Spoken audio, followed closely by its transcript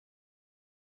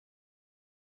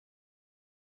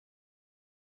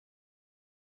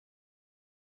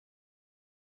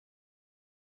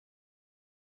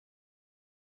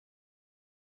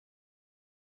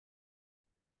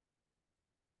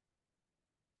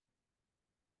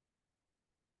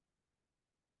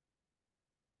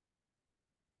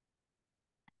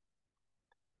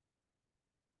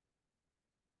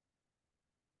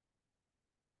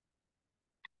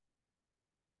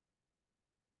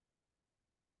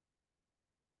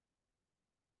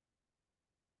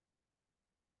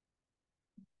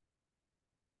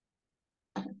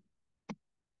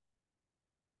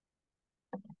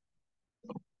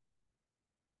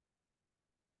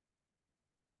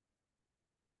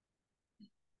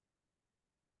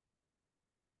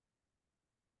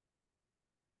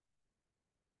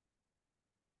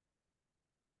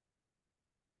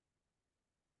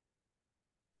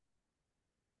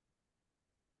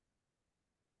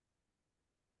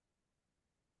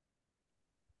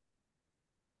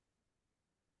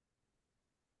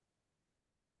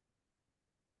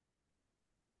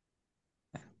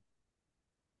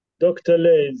Dr.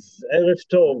 Liz, Erev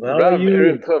Tov, how are Rav, you?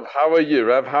 Erev Tov, how are you?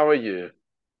 Rav, how are you?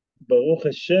 Baruch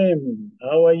Hashem,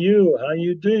 how are you? How are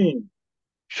you doing?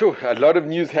 Sure, a lot of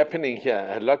news happening here,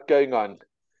 a lot going on.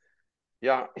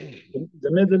 Yeah,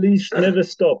 The Middle East never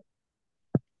stop.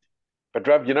 but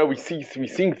Rav, we're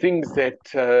seeing things that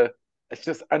it's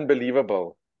just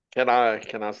unbelievable. Can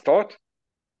I start?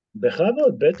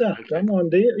 Bechavod, better. Okay. Come on.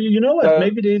 You know what? So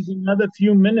Maybe there's another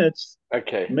few minutes,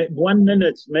 okay, 1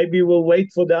 minute. Maybe we'll wait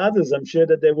for the others. I'm sure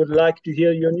that they would like to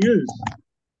hear your news.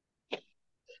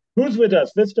 Who's with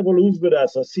us? First of all, who's with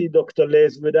us? I see Dr.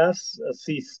 Les with us. I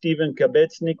see Stephen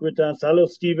Kabetsnik with us. Hello,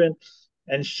 Stephen.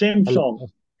 And Shemsong.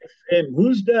 Hello.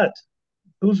 Who's that?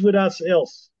 Who's with us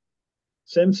else?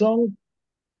 Samsung?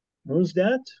 Who's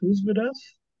that? Who's with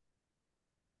us?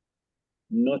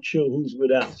 Not sure who's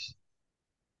with us.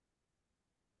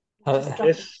 Uh,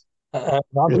 Yes.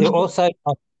 Rabbi Who's also,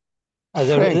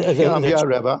 Frank, yeah, I'm here, the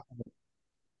Rabbi.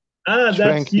 Ah, It's that's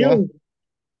Frank, yeah. you.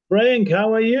 Frank,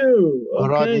 how are you? All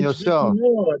right, Okay, and it's good to yourself?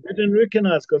 know. I didn't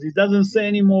recognize because it doesn't say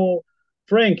anymore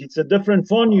Frank. It's a different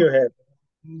phone you have.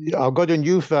 Yeah, I've got a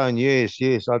new phone. Yes,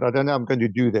 yes. I don't know. I'm going to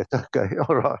do that. Okay,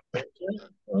 all right.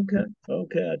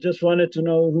 Okay. I just wanted to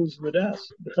know who's with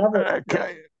us.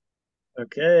 Okay.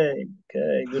 Okay.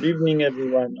 Good evening,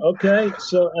 everyone. Okay,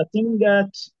 so I think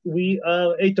that we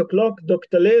are 8 o'clock.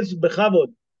 Dr. Les,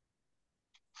 bechavod.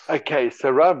 okay. So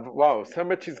Rav, wow, so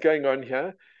much is going on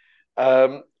here.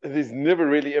 There's never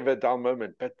really ever a dull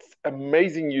moment, but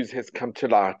amazing news has come to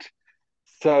light.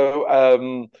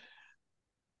 So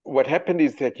what happened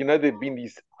is that there've been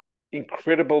these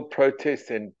incredible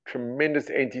protests and tremendous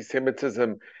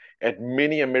anti-Semitism at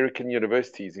many American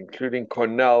universities, including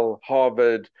Cornell,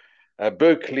 Harvard,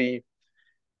 Berkeley,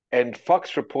 and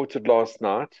Fox reported last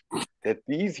night that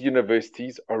these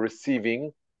universities are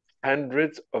receiving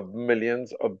hundreds of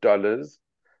millions of dollars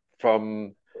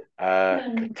from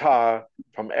Qatar,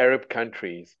 from Arab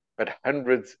countries, but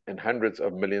hundreds and hundreds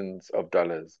of millions of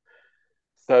dollars.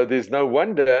 So there's no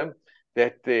wonder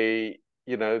that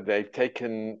they've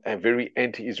taken a very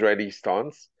anti-Israeli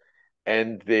stance,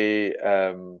 and the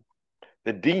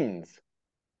deans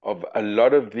of a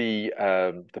lot of the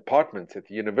departments at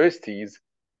the universities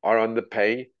are on the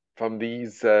pay from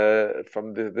this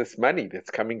money that's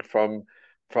coming from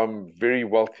very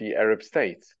wealthy Arab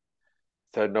states.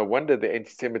 So no wonder the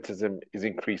anti-Semitism is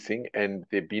increasing, and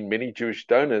there have been many Jewish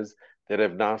donors that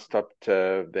have now stopped.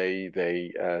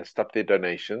 They stopped their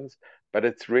donations, but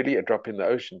it's really a drop in the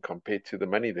ocean compared to the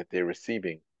money that they're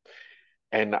receiving.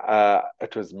 And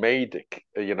it was made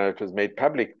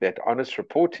public that Honest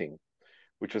Reporting,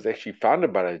 which was actually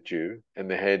founded by a Jew,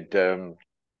 and they had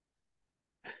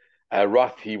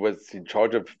Roth. He was in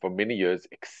charge of for many years,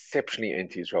 exceptionally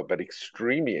anti-Israel, but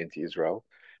extremely anti-Israel.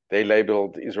 They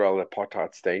labeled Israel an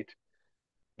apartheid state.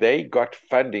 They got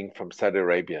funding from Saudi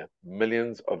Arabia,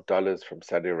 millions of dollars from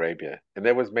Saudi Arabia, and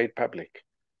that was made public.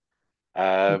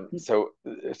 So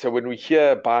when we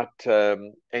hear about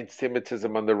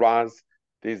anti-Semitism on the rise,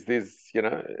 there's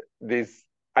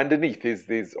underneath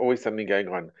there's always something going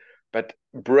on. But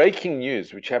breaking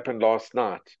news, which happened last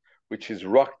night, which is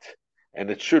rocked,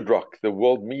 and it should rock the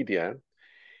world media,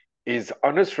 is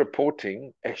Honest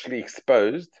Reporting actually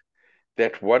exposed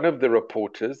that one of the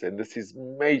reporters, and this is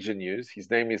major news, his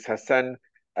name is Hassan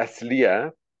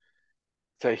Aslia.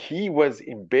 So he was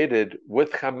embedded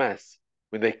with Hamas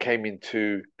when they came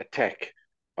into attack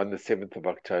on the 7th of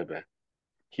October.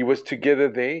 He was together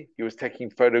there, he was taking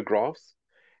photographs,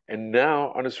 and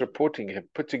now Honest Reporting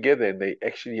have put together, and they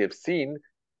actually have seen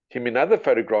him in other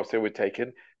photographs that were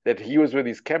taken, that he was with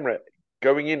his camera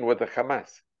going in with the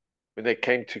Hamas when they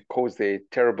came to cause their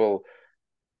terrible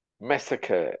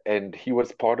massacre, and he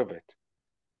was part of it.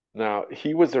 Now,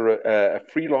 he was a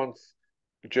freelance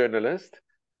journalist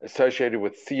associated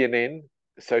with CNN,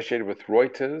 associated with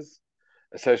Reuters,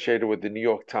 associated with the New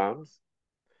York Times.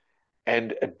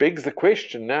 And it begs the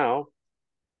question now,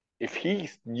 if he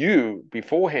knew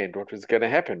beforehand what was going to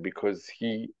happen because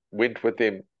he went with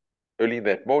them early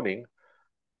that morning,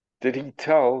 did he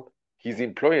tell his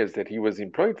employers that he was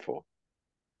employed for?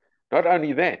 Not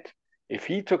only that, if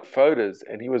he took photos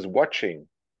and he was watching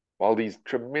while these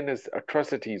tremendous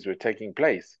atrocities were taking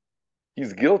place,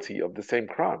 he's guilty of the same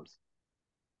crimes.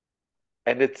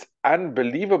 And it's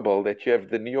unbelievable that you have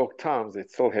the New York Times that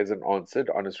still hasn't answered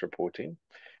Honest Reporting.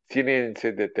 CNN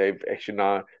said that they've actually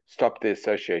now stopped their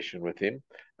association with him,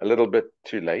 a little bit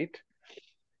too late.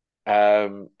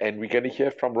 And we're going to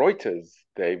hear from Reuters.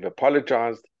 They've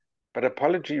apologized, but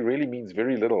apology really means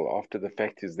very little after the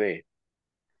fact is there.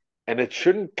 And it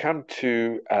shouldn't come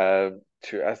to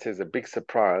us as a big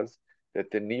surprise that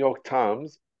the New York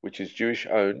Times, which is Jewish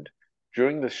owned,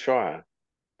 during the Shire,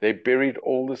 they buried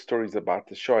all the stories about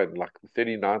the Shire in like the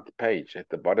 39th page at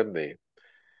the bottom there.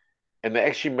 And they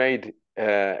actually made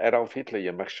Adolf Hitler,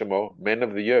 Yamach Shemo, Man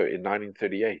of the Year in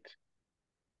 1938.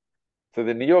 So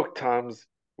the New York Times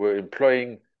were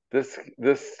employing this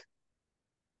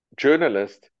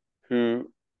journalist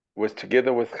who was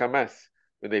together with Hamas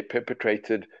when they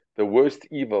perpetrated the worst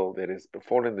evil that has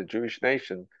befallen the Jewish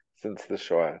nation since the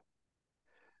Shoah.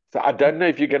 So I don't know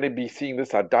if you're going to be seeing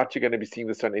this. I doubt you're going to be seeing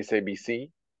this on SABC.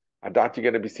 I doubt you're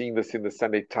going to be seeing this in the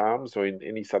Sunday Times or in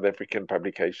any South African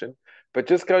publication. But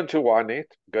just go into Ynet,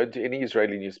 go to any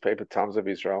Israeli newspaper, Times of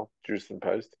Israel, Jerusalem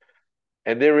Post,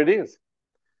 and there it is.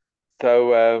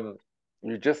 So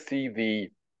you just see the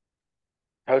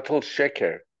total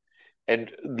sheker. And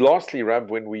lastly, Rab,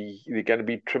 there are going to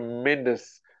be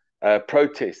tremendous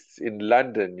protests in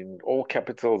London, in all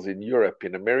capitals in Europe,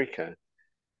 in America.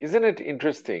 Isn't it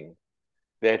interesting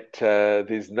that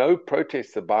there's no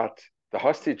protests about the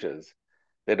hostages?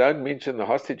 They don't mention the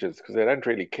hostages because they don't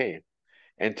really care.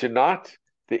 And tonight,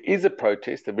 there is a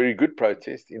protest, a very good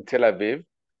protest in Tel Aviv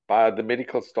by the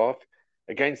medical staff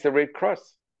against the Red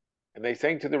Cross. And they're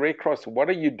saying to the Red Cross, what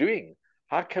are you doing?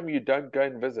 How come you don't go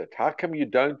and visit? How come you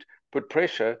don't put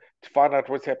pressure to find out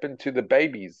what's happened to the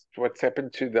babies, what's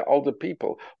happened to the older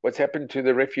people, what's happened to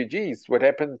the refugees,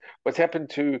 what's happened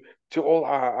to all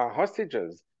our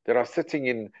hostages that are sitting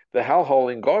in the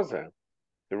hellhole in Gaza?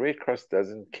 The Red Cross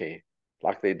doesn't care,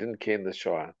 like they didn't care in the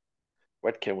Shoah.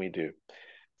 What can we do?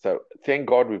 So thank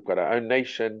God we've got our own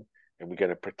nation and we're going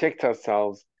to protect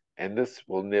ourselves, and this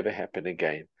will never happen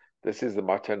again. This is the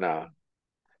motto now.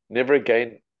 Never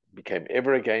again became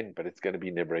ever again, but it's going to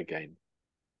be never again.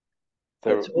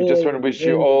 So we just want to wish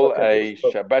you all a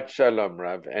Shabbat Shalom,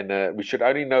 Rav, and we should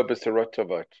only know B'sorot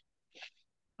Tovot.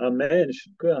 Amen.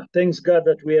 Thanks God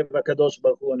that we have HaKadosh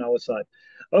Baruch Hu on our side.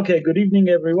 Okay, good evening,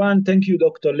 everyone. Thank you,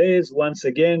 Dr. Les, once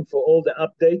again for all the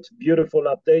update. Beautiful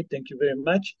update. Thank you very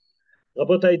much.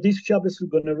 Rabotai, this Shabbos we're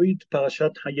going to read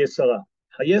Parashat Chayah Sarah.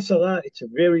 Chayah Sarah, it's a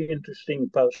very interesting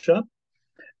parasha.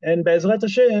 And Be'ezrat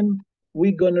Hashem,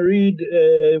 we're going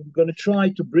to try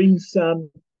to bring some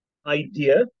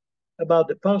idea about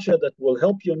the parsha that will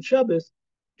help you on Shabbos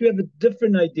to have a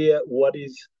different idea what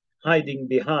is hiding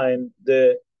behind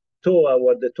the Torah,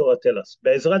 what the Torah tells us.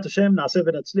 Be'ezrat Hashem, na'aseh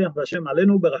v'natzliach v'Hashem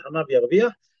alenu berachamav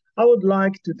yarviach. I would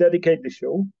like to dedicate the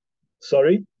show,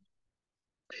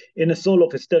 in the soul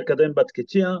of Esther Kadem Bat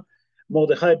Ketia,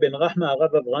 Mordechai ben Rahma,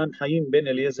 Arav Avraham Chaim ben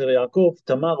Eliezer Yaakov,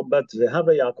 Tamar bat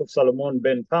Zehava, Yaakov Salomon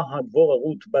ben Paha, Dvorah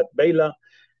Ruth bat Beila,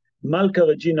 Malka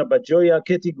Regina bat Joya,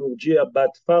 Keti Gurgia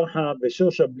bat Farha,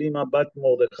 ושושע בלימה בת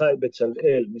מרדכי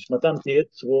בצלאל. נשמתם תהיה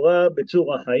צרורה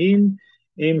בצור החיים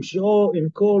עם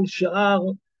כל שאר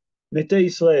מתי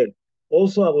ישראל.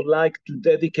 Also, I would like to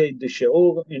dedicate the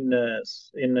shiur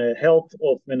in health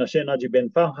of Menashe Naji ben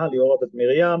Farha, Liora bat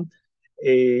Miriam,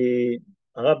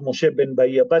 הרב משה בן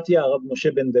באי בתיה, הרב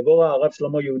משה בן דבורה, הרב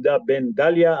שלמה יהודה בן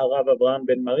דליה, הרב אברהם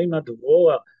בן מרינה,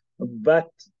 דבורה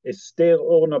בת אסתר,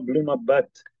 אורנה בלומה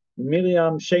בת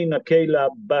מרים, שיינה קיילה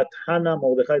בת חנה,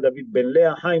 מרדכי דוד בן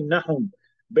לאה, חיים נחום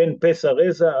בן פסע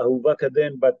רזה, אהובה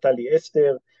קדן בת טלי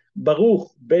אסתר,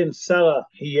 ברוך בן שרה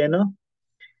חיינה,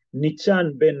 ניצן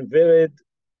בן ורד,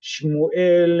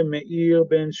 שמואל מאיר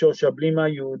בן שושע בלימה,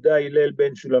 יהודה הלל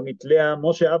בן שולמית לאה,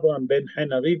 משה אברהם בן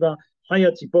חנה ריבה,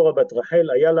 חיה ציפורה בת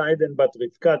רחל, איילה עדן בת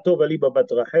רבקה, טובה ליבה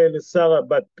בת רחל, שרה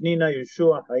בת פנינה,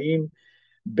 יהושע חיים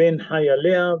בן חיה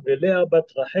לאה, ולאה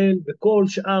בת רחל, וכל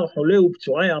שאר חולי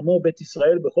ופצועי עמו בית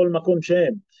ישראל בכל מקום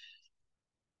שהם.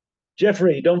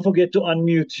 Jeffrey, don't forget to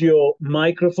unmute your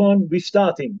microphone. We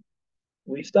start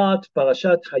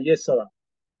Parashat Chayah Sarah.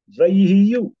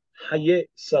 ויהיו חיי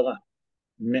שרה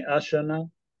 100 שנה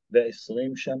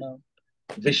ו20 שנה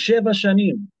ו7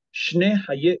 שנים, שני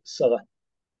חיי שרה.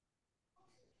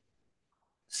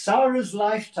 Sarah's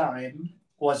lifetime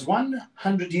was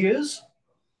 100 years,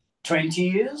 20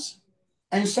 years,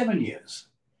 and 7 years.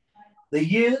 The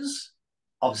years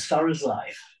of Sarah's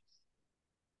life.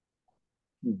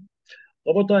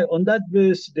 Rabotai, on that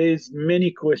verse, there's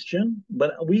many questions,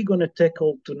 but we're going to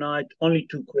tackle tonight only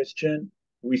 2 questions.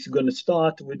 We're going to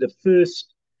start with the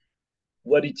first,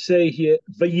 what it say here,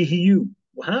 Vayihiyu.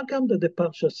 How come that the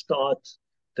parsha starts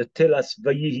to tell us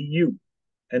Vayihiyu?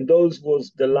 And those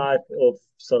was the life of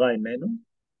Sarai Menu.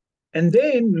 And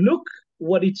then look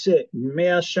what it says,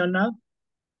 Mea Shana,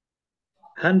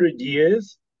 100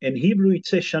 years. In Hebrew, it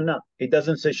says Shana. It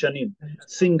doesn't say Shanim,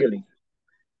 singly.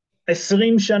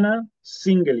 Esrim Shana,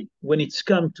 singly. When it's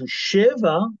come to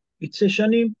Sheva, it says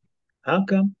Shanim. How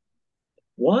come?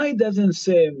 Why doesn't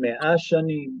say Mea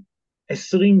Shanim,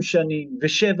 Esrim Shanim,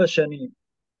 Vesheva Shanim?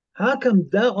 How come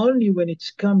that only when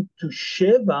it's come to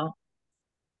Sheva,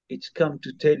 it's come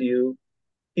to tell you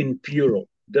in plural?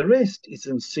 The rest is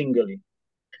in singular.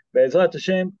 Be'ezrat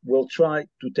Hashem, we'll try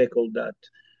to tackle that.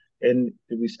 And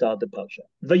we start the parsha.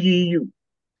 Vayiyu.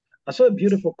 I saw a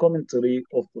beautiful commentary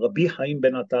of Rabbi Haim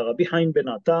Ben Attar. Rabbi Haim Ben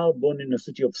Attar, born in the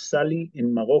city of Sali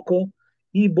in Morocco.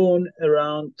 He born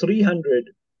around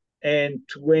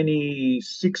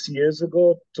 326 years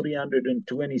ago,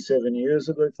 327 years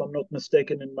ago, if I'm not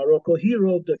mistaken, in Morocco. He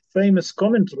wrote the famous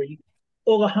commentary,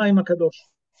 Or HaHaim HaKadosh.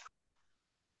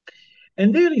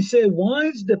 And there he said,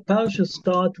 why does the parsha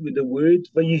start with the word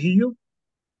Vayihiyu?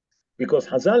 Because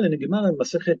Hazal in the Gemara in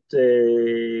Masechet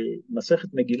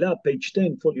Megillah, page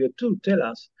 10, folio 2, tell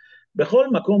us, Bechol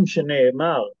makom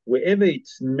shene'emar, wherever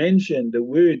it's mentioned the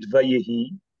word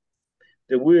Vayehi,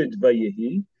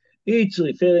 it's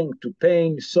referring to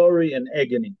pain, sorrow, and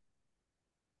agony.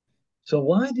 So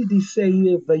why did he say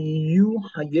here, Vayiyu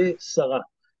Haye Sarah?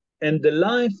 And the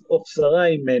life of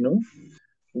Sarah Imenu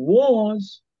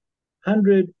was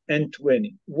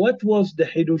 120. What was the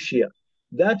Hidush here?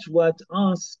 That's what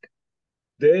asked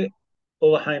the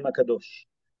Or HaHaim HaKadosh.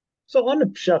 So on the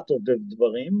pshat of the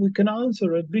dvarim, we can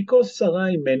answer it because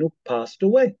Sarah Imenu passed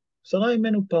away. Sarah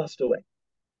Imenu passed away.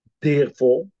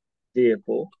 Therefore,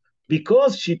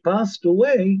 because she passed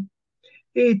away,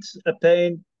 it's a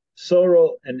pain,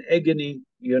 sorrow, and agony.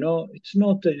 You know, it's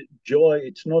not a joy,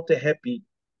 it's not a happy.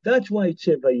 That's why it's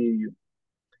a Vayiyu.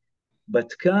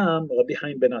 But come Rabbi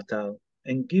Haim Ben Attar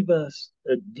and give us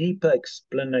a deeper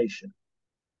explanation.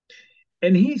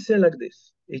 And he said like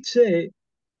this. It say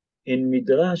in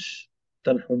Midrash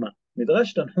Tanhuma.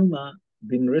 Midrash Tanhuma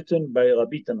been written by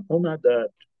Rabbi Tanhuma that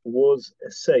was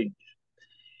a sage.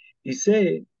 He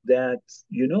said that,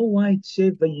 you know why it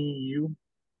says Vayiyu?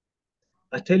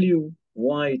 I tell you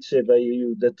why it says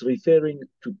Vayiyu, that referring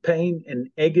to pain and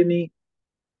agony,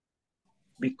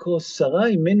 because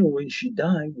Sarah Imenu, when she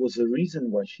died, was the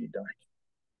reason why she died.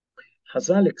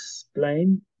 Hazal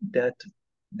explained that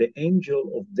the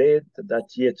angel of death, that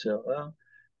Yetzirah,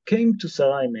 came to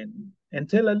Sarah Imenu and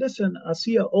tell her, listen, I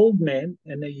see an old man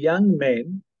and a young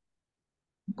man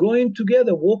going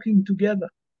together, walking together.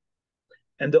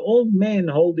 And the old man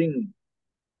holding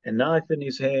a knife in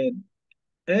his hand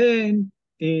and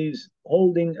is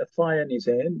holding a fire in his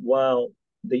hand, while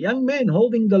the young man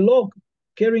holding the log,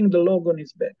 carrying the log on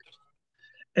his back.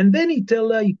 And then he tell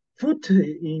her,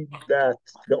 that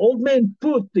the old man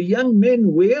put the young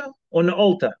man where? On the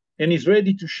altar, and he's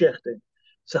ready to shecht him.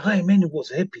 Sarah Imenu was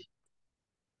happy.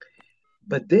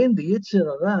 But then the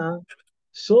Yetzirah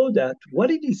saw that. What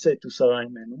did he say to Sarah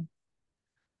Imenu?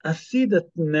 I see that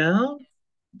now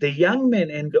the young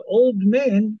man and the old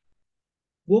man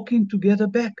walking together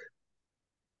back.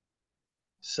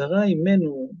 Sarah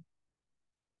Imenu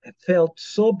felt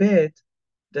so bad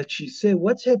that she said,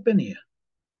 what's happening here?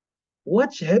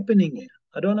 What's happening here?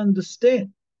 I don't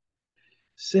understand.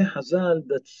 Say Hazal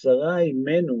that Sarah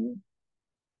Imenu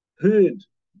heard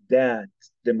that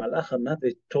the Malach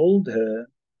HaMavet told her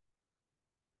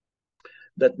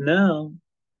that now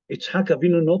Yitzhak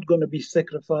Avinu not going to be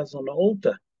sacrificed on the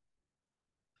altar.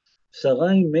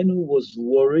 Sarah Imenu was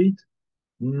worried,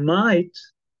 might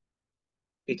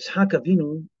Yitzhak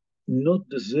Avinu not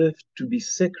deserve to be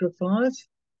sacrificed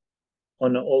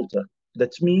on the altar.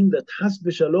 That means that Has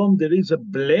B'Shalom, there is a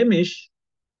blemish,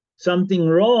 something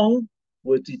wrong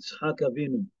with Yitzhak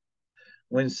Avinu.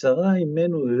 When Sarah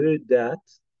Imenu heard that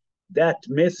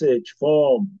message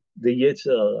from the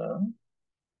Yetzirah,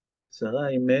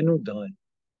 Sarah Imenu died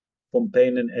from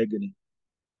pain and agony.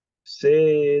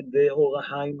 Said the Or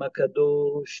HaHaim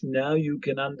HaKadosh, now you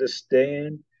can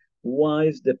understand why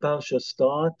is the Parsha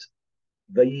start,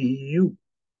 Vayihiyu,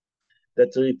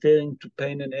 that's referring to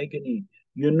pain and agony.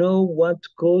 You know what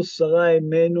caused Sarah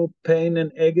Imenu pain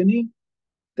and agony?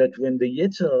 That when the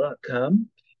Yetzirah come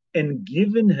and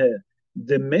given her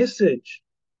the message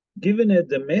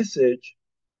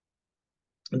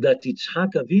that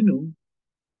Yitzhak Avinu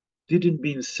didn't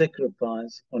be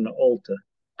sacrificed on the altar.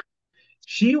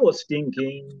 She was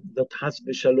thinking that Has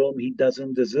B'Shalom, he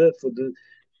doesn't deserve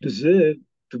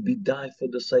to be died for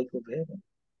the sake of heaven.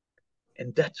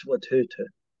 And that's what hurt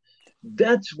her.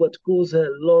 That's what caused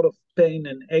her a lot of pain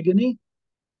and agony,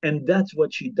 and that's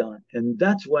what she died. And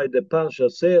that's why the Parsha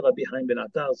say, Rabbi Haim Ben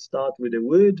Attar start with the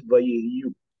word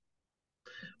Vayehiyu.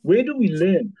 Where do we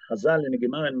learn? Hazal in the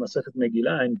Gemara in Masechet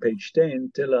Megillah in page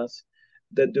 10 tell us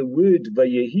that the word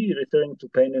Vayehi referring to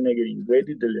pain and agony. Where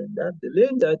did they learn that? They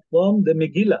learned that from the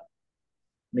Megillah.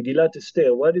 Megillah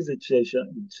Esther. What does it say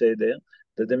there?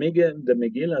 That the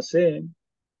Megillah say,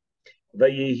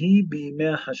 Vayehi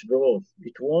b'imei Ahashverosh.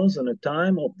 It was in the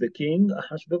time of the king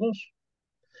Ahashverosh.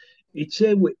 It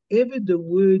says wherever the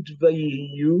word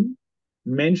vayiyu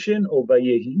mentioned or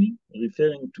vayehi,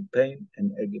 referring to pain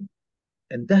and agony.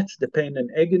 And that's the pain and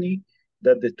agony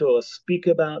that the Torah speak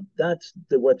about. That's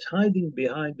what's hiding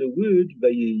behind the word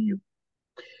vayiyu.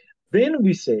 Then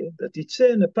we say that it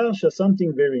says in the Parsha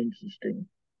something very interesting.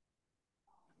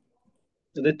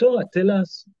 The Torah tells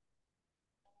us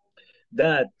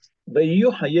that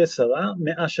vayiyu haye Sarah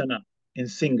 100 shana in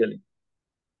singly,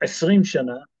 20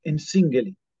 shana in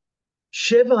singly,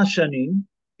 7 shanim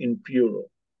in plural.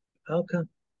 How come?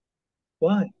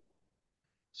 Why?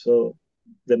 So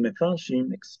the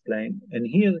Mefarshim explain, and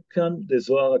here comes the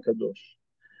Zohar HaKadosh.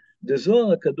 The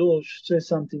Zohar HaKadosh says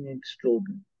something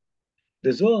extraordinary.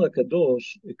 The Zohar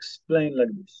HaKadosh explains like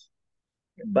this.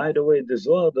 By the way, the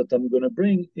Zohar that I'm going to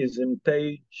bring is in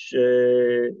page,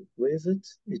 where is it?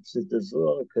 It's the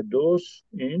Zohar HaKadosh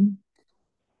in,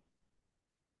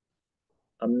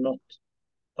 I'm not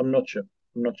sure.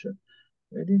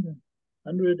 Where is it?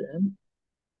 100 and,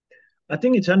 I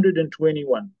think it's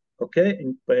 121, okay?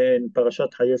 In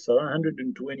Parashat Chayah,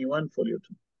 121 folio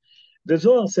 2. The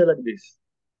Zohar says like this.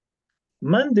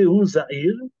 Man dehu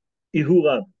za'ir, ihu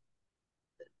rab.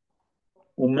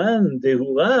 Uman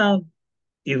dehu rab,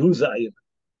 ihu za'ir.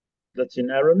 That's in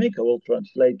Aramaic. I will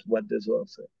translate what the Zohar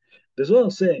says. The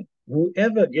Zohar says,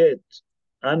 whoever gets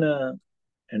honor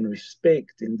and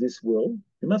respect in this world,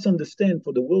 you must understand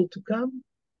for the world to come,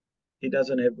 he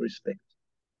doesn't have respect.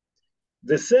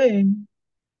 The same,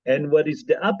 and what is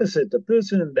the opposite, a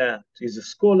person that is a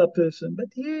scholar person,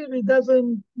 but here he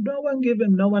doesn't, no one give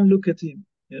him, no one look at him.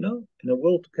 In the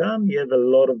world to come, he have a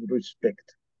lot of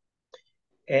respect.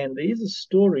 And there is a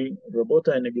story,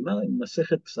 Rabota in the Gemara in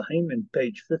Masechet Pesachim in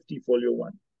page 50, folio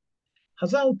 1.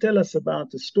 Hazal tell us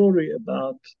about a story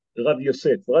about Rav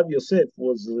Yosef. Rav Yosef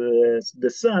was the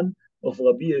son of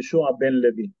Rabbi Yeshua ben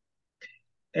Levy.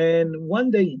 And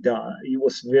one day he died. He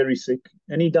was very sick,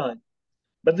 and he died.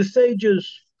 But the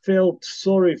sages felt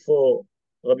sorry for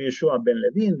Rabbi Yeshua ben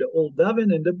Levy in the old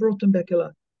Davin, and they brought him back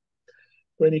alive.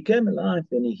 When he came alive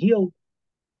and he healed,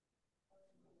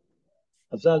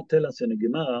 Hazal tell us in the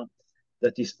Gemara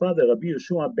that his father, Rabbi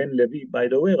Yeshua ben Levy, by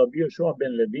the way, Rabbi Yeshua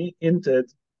ben Levy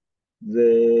entered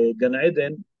the Gan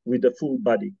Eden with a full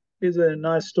body. It's a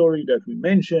nice story that we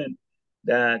mentioned,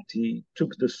 that he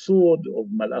took the sword of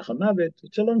Malach HaMavet.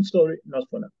 It's a long story, not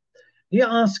for now. He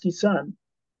asked his son,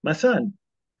 my son,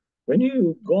 when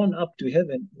you gone up to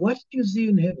heaven, what do you see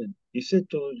in heaven? He said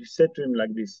to him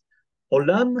like this,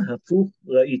 Olam hafuch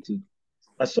ra'iti.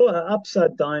 I saw an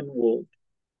upside down world.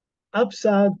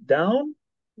 Upside down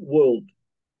world.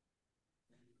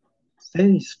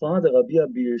 Then his father,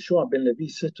 Rabbi Yeshua ben Levi,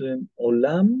 said to him,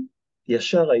 Olam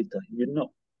yashar haita.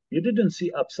 You didn't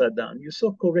see upside down. You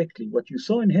saw correctly. What you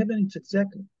saw in heaven, it's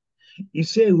exactly. You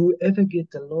say whoever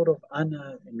gets a lot of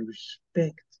honor and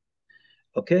respect,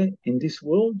 okay, in this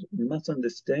world, we must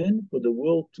understand for the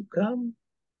world to come,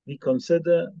 we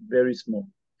consider very small.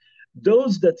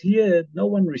 Those that here, no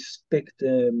one respect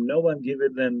them, no one give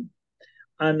them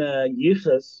honor,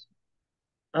 yichas,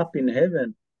 up in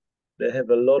heaven, they have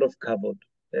a lot of kavod.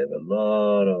 They have a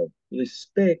lot of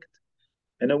respect.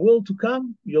 And the world to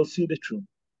come, you'll see the truth.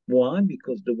 Why?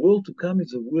 Because the world to come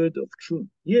is a word of truth.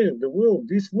 Here, the world,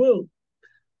 this world,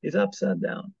 is upside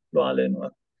down.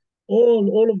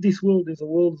 All of this world is a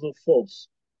world of false.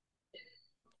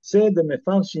 Say the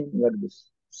Mefarshim like this.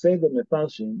 Say the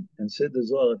Mefarshim and say the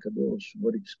Zohar HaKadosh,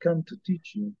 what it's come to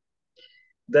teach you,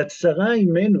 that Sarah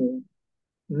Imenu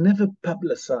never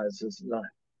publicizes life.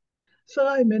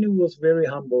 Sarah Imenu was very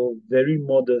humble, very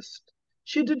modest.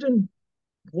 She didn't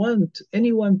want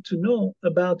anyone to know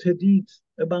about her deeds,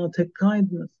 about her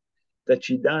kindness that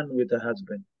she done with her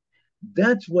husband.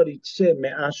 That's what it says,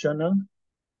 100 shana,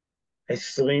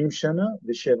 20 shana,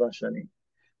 ו7 shanim.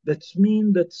 That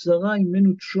means that Sarah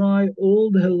Imenu tried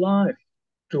all her life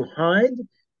to hide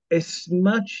as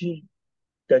much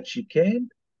that she can,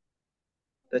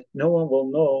 that no one will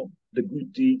know the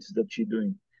good deeds that she's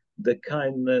doing, the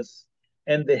kindness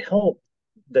and the help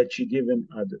that she given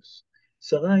others.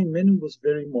 Sarah Imenu was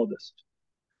very modest.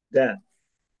 That,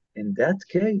 in that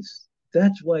case,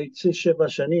 that's why it says 7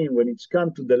 shanim, when it's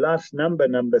come to the last number,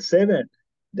 number 7,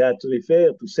 that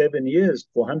refer to 7 years,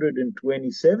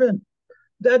 427,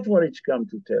 that's what it's come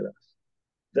to tell us.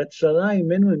 That Sarah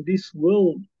Imenu in this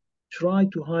world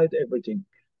tried to hide everything,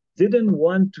 didn't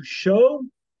want to show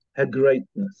her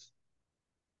greatness.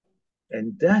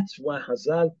 And that's why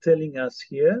Hazal telling us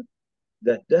here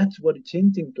that that's what it's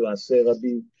hinting to us,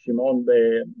 Rabbi Shimon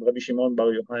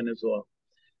Bar Yochai Zohar,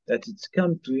 that it's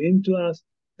come to hint to us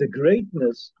the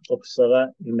greatness of Sarah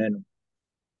Imenu.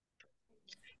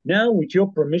 Now, with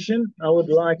your permission, I would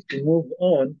like to move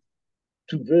on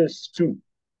to verse 2.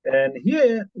 And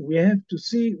here we have to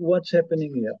see what's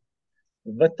happening here.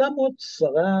 ותמות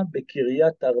שרה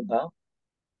בקריית ארבע,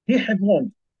 היא חברון,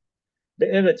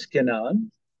 בארץ כנען,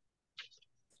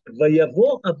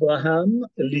 ויבוא אברהם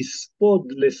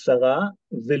לספוד לשרה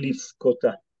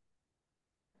ולבכותה.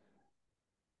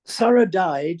 Sarah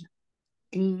died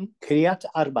in Kiryat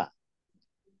Arba,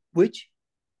 which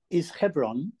is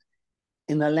Hebron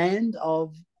in the land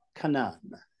of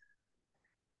Canaan.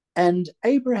 And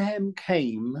Abraham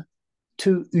came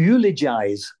to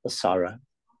eulogize Sarah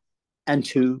and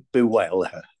to bewail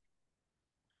her.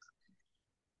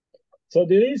 So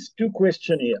there is two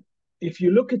questions here. If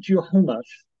you look at your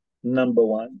Chumash, number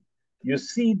one, you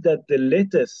see that the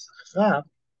lettuce Chaf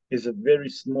is a very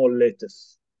small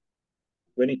lettuce.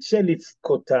 When it says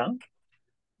Livkota,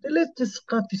 the lettuce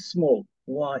Chaf is small.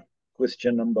 Why?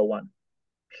 Question number one.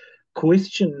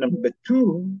 Question number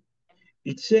two,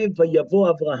 it says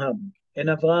Vayavo Avraham, and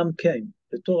Avraham came.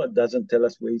 The Torah doesn't tell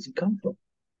us where he come from.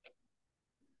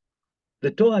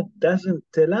 The Torah doesn't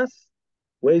tell us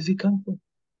where he come from.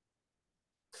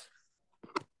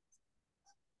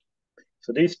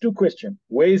 So there's two questions.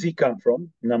 Where does he come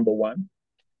from? Number one.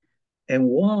 And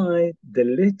why the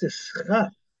letter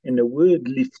Chaf in the word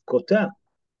Livkota,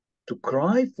 to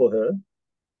cry for her,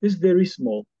 is very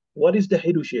small. What is the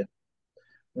Hidush here?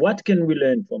 What can we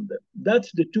learn from them?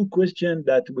 That's the two questions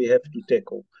that we have to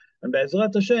tackle. And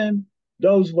Be'ezrat Hashem,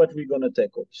 those what we're going to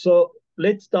tackle. So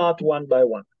let's start one by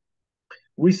one.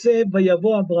 We say,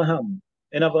 Vayavo Abraham,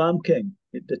 and Abraham came.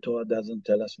 The Torah doesn't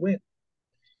tell us where.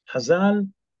 Hazal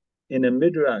in a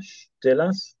Midrash tell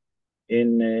us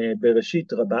in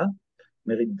Bereshit Rabbah,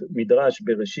 Midrash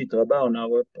Bereshit Rabbah on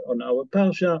our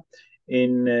Parsha,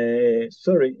 in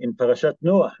Parashat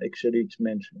Noah, actually it's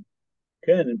mentioned.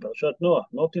 Okay, in Parashat Noah,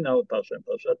 not in our Parsha, in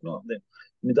Parashat Noah, the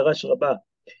Midrash Rabbah,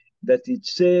 that it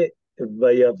say,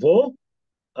 Vayavo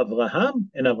Avraham,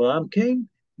 and Avraham came.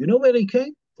 You know where he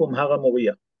came? From Har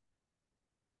Moriah.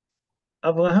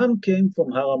 Avraham came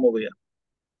from Har Moriah.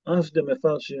 Ask the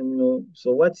Mefarshim,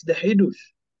 so what's the Hidush?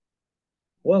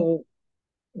 Well,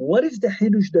 what is the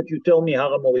Hidush that you tell me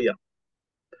Har Moriah?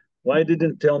 Why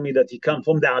didn't tell me that he come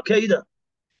from the Akedah?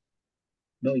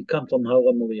 No, he come from Har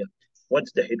Moriah.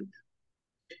 What's the Hidush?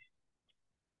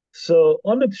 So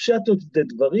on the Pshat of the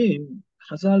Dvarim,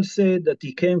 Chazal said that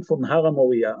he came from Har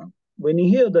Moriah. When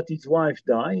he heard that his wife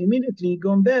died, immediately he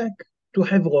gone back to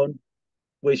Hebron,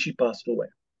 where she passed away.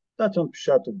 That's on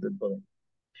Pshat of the Dvarim.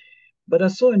 But I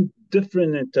saw a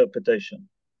different interpretation.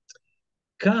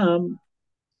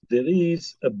 There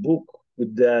is a book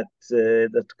that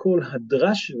called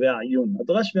Hadrash Ve'ayun.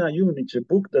 Hadrash Ve'ayun, it's a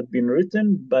book that's been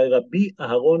written by Rabbi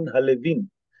Aharon HaLevin.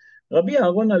 Rabbi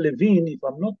Aharon HaLevin, if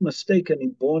I'm not mistaken, he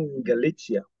born in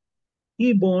Galicia.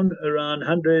 He born around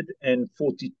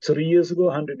 143 years ago,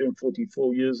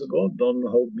 144 years ago. Don't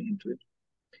hold me into it.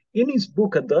 In his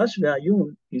book, Hadrash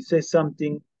Ve'ayun, he says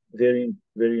something very,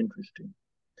 very interesting.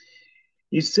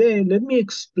 He said, let me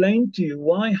explain to you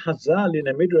why Hazal in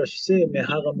a Midrash say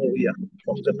Mehara Moriah,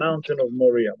 from the mountain of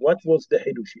Moriah. What was the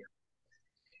Hidush here?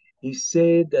 He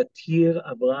said that here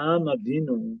Abraham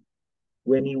Avinu,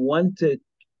 when he wanted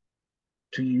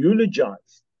to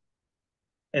eulogize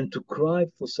and to cry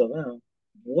for Sarah,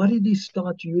 what did he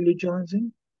start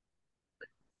eulogizing?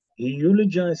 He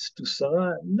eulogized to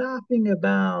Sarah nothing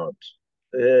about,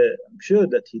 I'm sure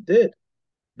that he did,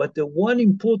 but the one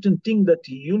important thing that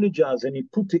he eulogized and he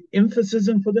put the emphasis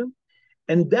in for them,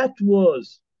 and that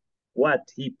was what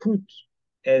he put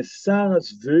as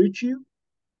Sarah's virtue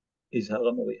is Har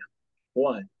Moriah.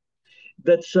 Why?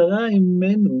 That Sarah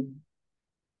Imenu,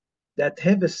 that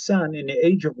have a son in the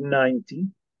age of 90,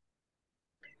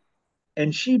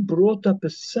 and she brought up a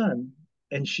son,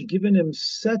 and she given him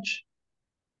such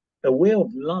a way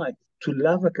of life to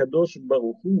love HaKadosh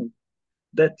Baruch Hu,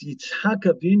 that Yitzhak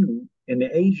Avinu, in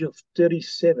the age of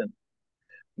 37,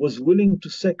 was willing to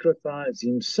sacrifice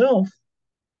himself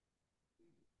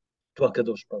to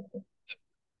HaKadosh Baruch Hu.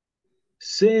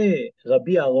 Say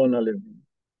Rabbi Aharon HaLevin.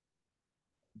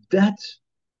 That's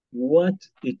what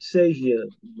it say here,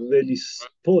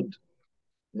 Velispod.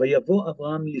 Vayavo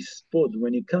Avraham lispod.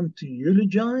 When he come to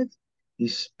eulogize, he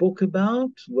spoke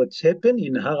about what's happened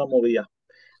in Har Moriah.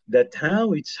 That how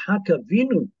Yitzhak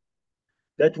Avinu,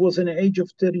 that was in the age of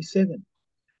 37,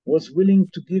 was willing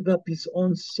to give up his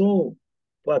own soul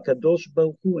for HaKadosh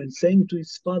Baruch Hu, and saying to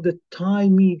his father, tie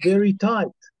me very tight,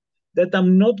 that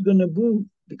I'm not going to move,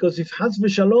 because if Chas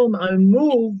v'Shalom I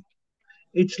move,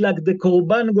 it's like the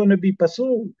Korban going to be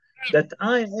pasul, that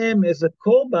I am as a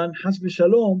Korban, Chas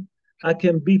v'Shalom, I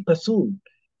can be pasul.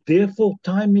 Therefore,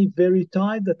 tie me very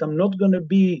tight, that I'm not going to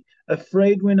be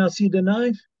afraid when I see the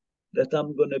knife. that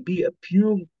I'm going to be a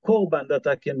pure korban, that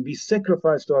I can be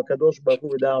sacrificed to HaKadosh Baruch Hu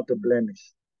without a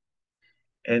blemish.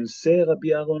 And say Rabbi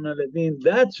Aaron Levin,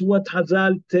 that's what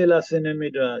Hazal tell us in the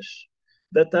Midrash,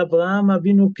 that Abraham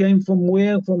Avinu came from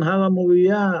where? From Har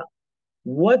Moriah.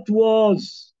 What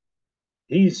was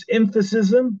his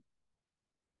emphasis?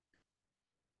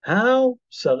 How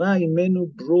Sarah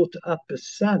Imenu brought up a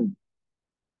son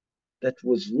that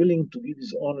was willing to give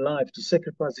his own life, to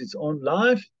sacrifice his own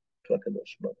life to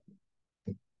HaKadosh Baruch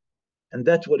Hu. And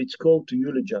that's what it's called to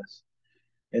eulogize.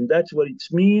 And that's what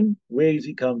it's mean, where is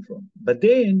he come from? But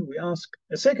then we ask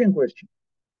a second question.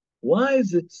 Why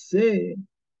does it say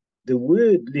the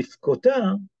word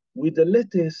lifkota with the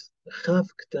letters chav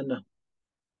ktana?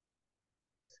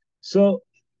 So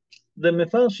the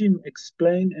Mefarshim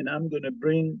explain, and I'm going to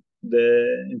bring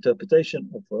the interpretation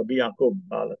of Rabbi Yaakov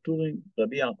Baal HaTurim.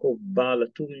 Rabbi Yaakov Baal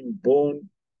HaTurim, born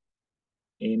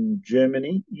in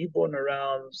Germany. He born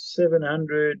around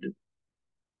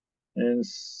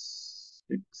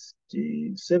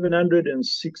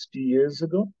 760 years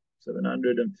ago,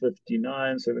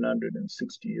 759,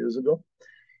 760 years ago.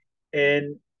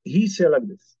 And he said like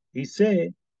this. He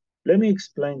said, let me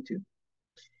explain to you.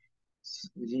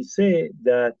 He said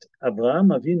that Abraham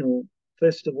Avinu,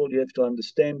 first of all, you have to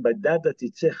understand by that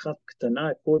it's a chav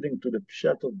ktana, according to the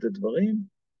pshat of the dvarim,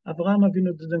 Abraham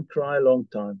Avinu didn't cry a long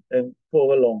time, and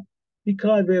for a long. He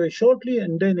cried very shortly,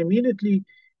 and then immediately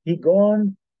he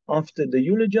gone after the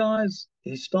eulogize,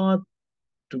 he started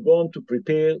to go on to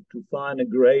prepare to find a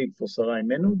grave for Sarai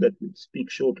Menu that we'll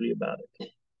speak shortly about it.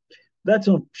 That's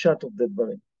on pshat of the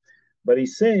dvarim. But he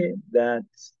said that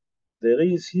there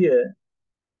is here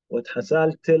what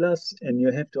Hazal tell us, and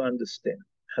you have to understand.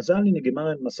 Hazal in the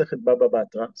Gemara in Masechet Baba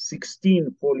Batra,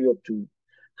 16, folio 2,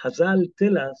 Hazal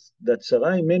tell us that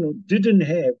Sarai Menu didn't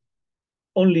have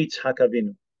only Yitzhak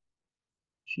Avinu.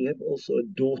 She had also a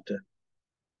daughter.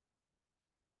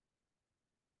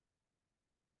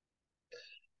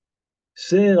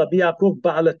 Say Rabbi Yaakov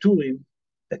Baal HaTurim,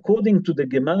 according to the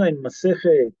Gemara in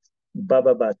Masechet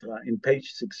Baba Batra, in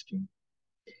page 16,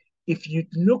 if you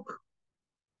look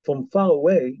from far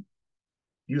away,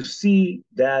 you see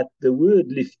that the word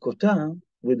lifkota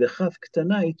with the chav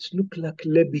ktana, it look like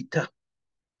lebita.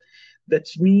 That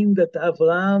means that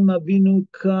Avraham Avinu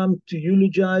come to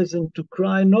eulogize and to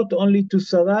cry not only to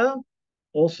Sarah,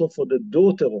 also for the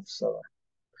daughter of Sarah.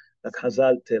 That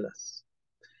Hazal tell us.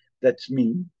 That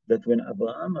means that when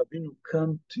Avraham Avinu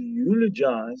come to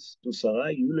eulogize to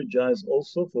Sarah, eulogize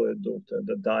also for her daughter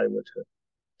that died with her.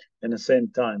 And at the same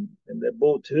time, and they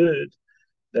both heard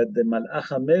that the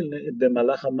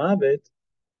Malach HaMavet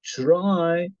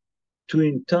try to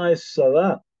entice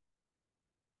Sarah.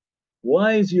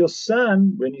 Why is your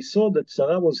son, when he saw that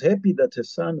Sarah was happy that her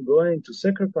son going to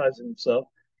sacrifice himself,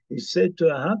 he said to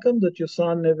her, how come that your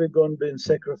son never gone been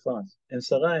sacrificed? And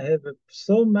Sarah have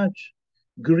so much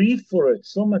grief for it,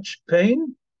 so much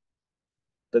pain,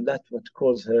 that that's what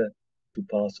caused her to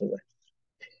pass away.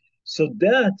 So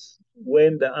that's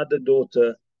when the other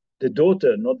daughter, the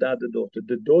daughter, not the other daughter,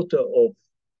 the daughter of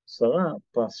Sarah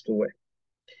passed away.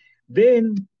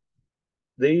 Then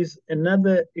there is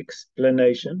another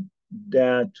explanation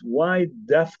that why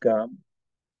dafka,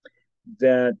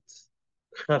 that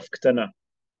chav ktana,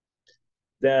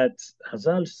 that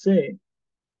Hazal say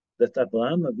that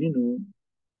Abraham Avinu,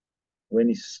 when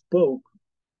he spoke,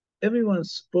 everyone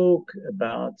spoke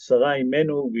about Sarai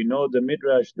Menu. We know the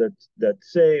midrash that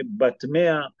say bat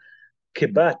mea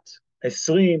kebat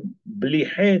esrim bli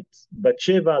het bat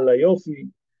sheva layofi.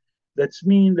 That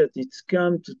means that it's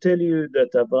come to tell you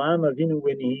that Abraham Avinu,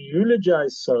 when he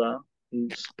eulogized Sarah, he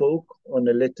spoke on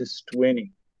the latest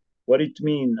 20. What it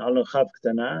means, al chav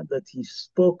ktana, that he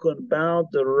spoke about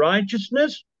the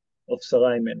righteousness of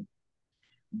Sarai Menu.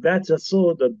 That's a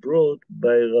sword that brought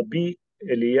by Rabbi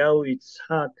Eliyahu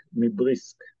Yitzhak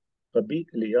Mibrisk. Rabbi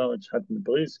Eliyahu Yitzhak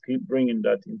Mibrisk, keep bringing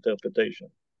that interpretation.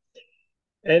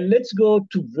 And let's go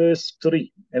to verse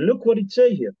 3. And look what it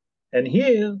says here. And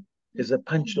here is a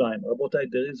punchline.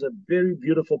 Rabotai, there is a very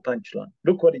beautiful punchline.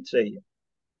 Look what it says here.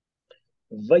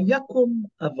 Vayakum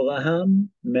Avraham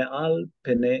me'al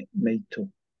pene meito.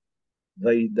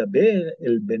 Vayidaber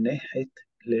el benehet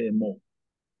le'emor.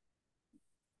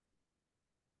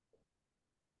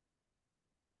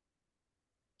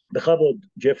 Bechavod,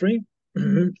 Jeffrey.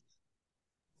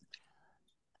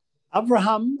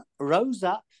 Abraham rose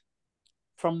up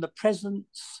from the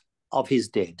presence of his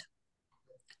dead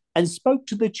and spoke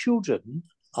to the children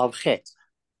of Chet,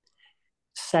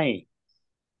 saying,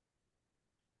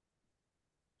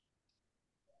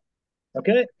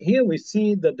 okay, here we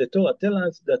see that the Torah tells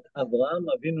us that Abraham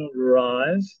Avinu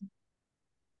rise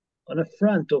on the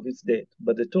front of his dead.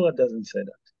 But the Torah doesn't say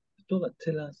that. The Torah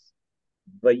tells us,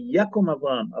 Vayakom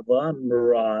Avraham, Avraham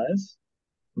rise,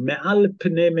 me'al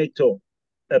pnei meto,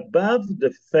 above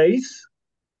the face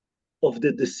of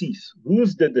the deceased.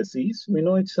 Who's the deceased? We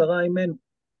know it's Sarah Imenu.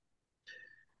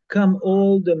 Come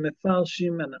all the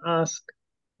Mefarshim and ask,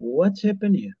 what's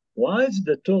happened here? Why does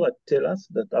the Torah tell us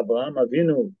that Avraham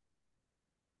Avinu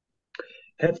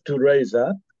have to raise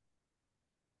up,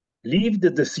 leave the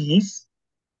deceased,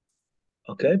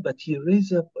 okay, but he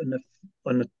raised up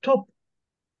on the top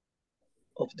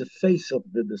of the face of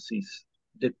the deceased.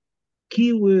 The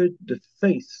key word, the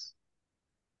face,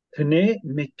 pnei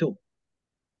meto.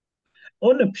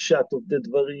 On the pshat of the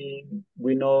dvarim,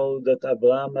 we know that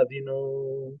Avraham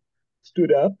Avinu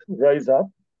stood up, raised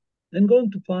up, and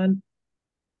going to find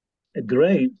a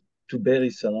grave to bury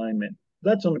Sarah Imenu.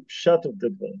 That's on the pshat of the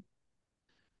dvarim.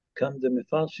 Come the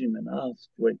Mefarshim and ask,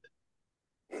 wait,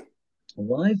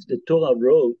 why is the Torah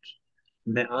wrote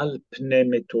me'al pnei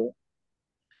meto,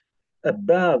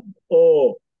 above,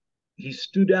 or he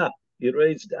stood up, he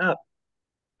raised up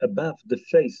above the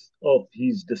face of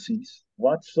his deceased?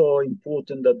 What's so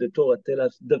important that the Torah tells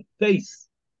us the face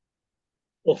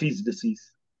of his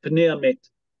deceased? Pnei met,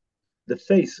 the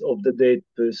face of the dead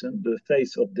person, the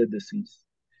face of the deceased.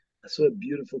 I saw a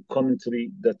beautiful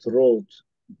commentary that wrote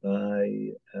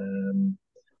by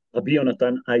Rabbi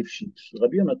Yonatan Eifshitz.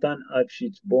 Rabbi Yonatan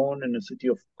Eifshitz, born in the city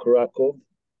of Krakow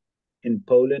in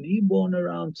Poland. He born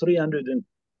around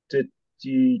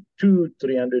 332,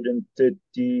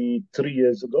 333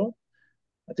 years ago.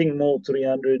 I think more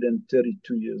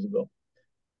 332 years ago.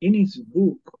 In his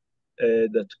book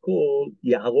that's called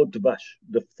Ya'arot Dvash,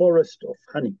 the forest of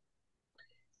honey.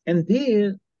 And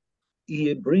there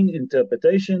he bring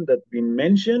interpretation that been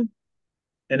mentioned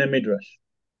in a midrash.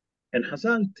 And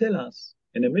Hazal tell us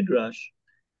in a midrash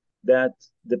that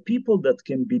the people that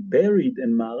can be buried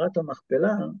in Ma'arat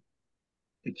HaMachpelah,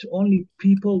 it's only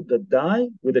people that die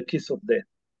with a kiss of death,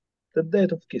 the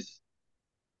death of kiss.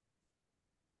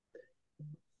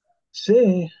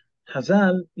 Say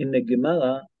Hazal in the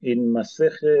Gemara in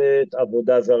Masechet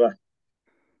Avodah Zarah,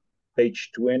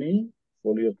 page 20,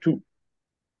 folio 2.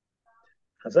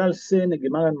 Hazal say in the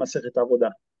Gemara in Masechet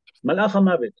Avodah, Malach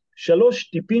HaMavet, 3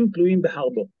 טיפים תלויים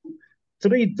בחרבו.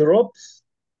 3 drops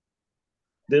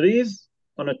there is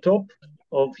on the top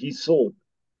of his sword.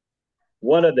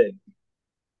 What are they?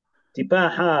 טיפה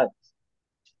אחת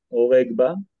הורג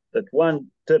בה, that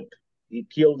one tip he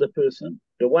killed the person.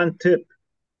 The one tip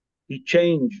he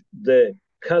changed the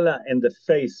color and the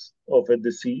face of a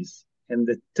deceased. And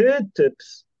the third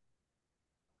tips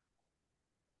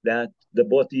that the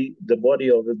body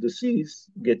of the deceased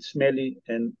gets smelly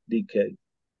and decayed.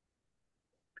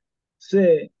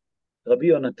 Say Rabbi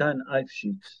Yonatan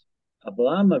Eifshitz,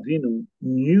 Abraham Avinu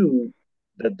knew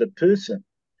that the person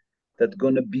that's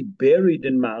going to be buried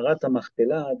in Ma'arat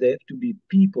HaMachpelah, they have to be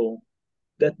people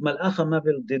that Malach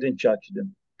HaMavet didn't judge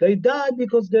them. They died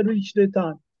because they reached their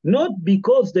time, not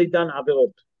because they done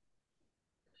Averot.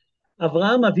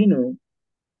 Avraham Avinu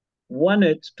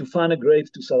wanted to find a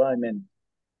grave to Sarah Imenu.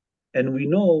 And we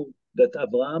know that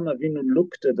Avraham Avinu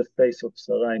looked at the face of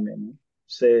Sarah Imenu,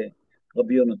 say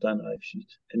Rabbi Yonatan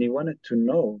Eifshitz, and he wanted to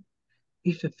know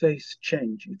if her face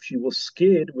changed, if she was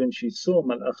scared when she saw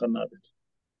Malach HaMavet.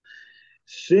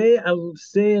 Say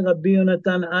Rabbi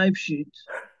Yonatan Eifshitz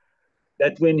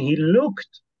that when he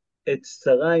looked at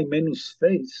Sarah Imenu's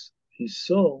face, he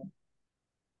saw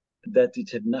that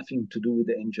it had nothing to do with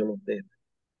the angel of death.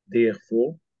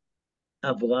 Therefore,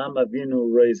 Avraham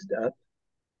Avinu raised up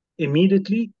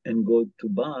immediately and go to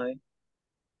buy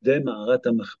the Ma'arat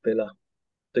HaMachpelah,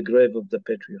 the grave of the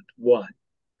patriot. Why?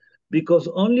 Because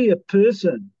only a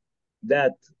person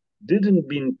that didn't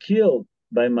been killed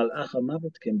by Malach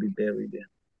HaMavet can be buried there.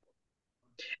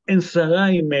 And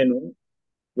Sarah Imenu,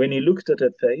 when he looked at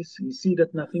her face, he see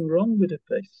that nothing wrong with her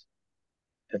face.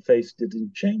 Her face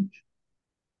didn't change.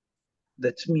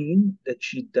 That means that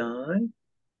she died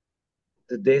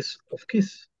the death of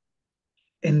kiss.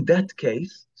 In that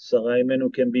case, Sarah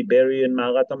Imenu can be buried in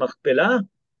Ma'arat HaMachpelah.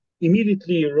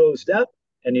 Immediately he rose up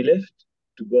and he left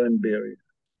to go and bury her.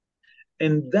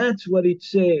 And that's what it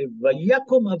says,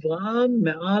 Vayakom Avraham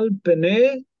me'al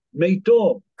pnei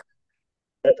meito.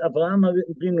 That Avraham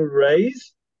Avinu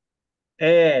raised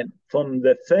and from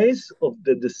the face of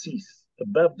the deceased,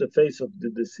 above the face of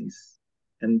the deceased.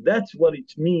 And that's what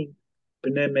it means,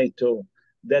 pnei meito.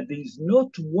 That there is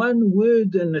not one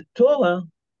word in the Torah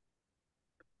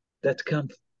that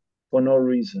comes for no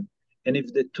reason. And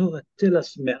if the Torah tells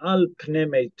us me'al pnei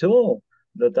meito,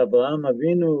 that Avraham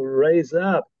Avinu raised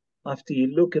up after he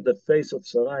looked at the face of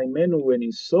Sarah Imenu when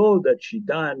he saw that she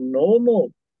died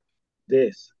normal,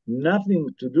 death, nothing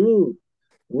to do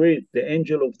with the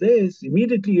angel of death,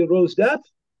 immediately he rose up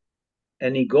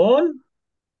and he gone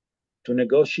to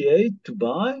negotiate to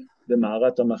buy the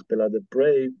Ma'arat HaMachpelah,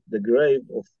 the grave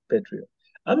of Patriot.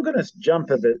 I'm going to jump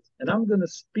a bit and I'm going to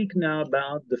speak now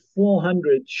about the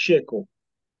 400 shekel.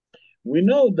 We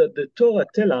know that the Torah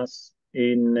tells us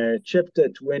in chapter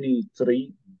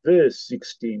 23, verse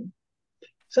 16,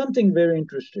 something very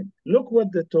interesting. Look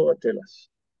what the Torah tells us.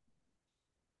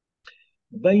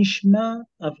 וישמע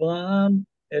אברהם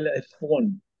אל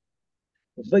עפרון,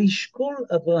 וישקול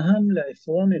אברהם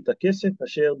לעפרון את הכסף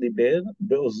אשר דיבר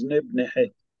באוזני בני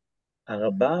חת.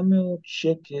 400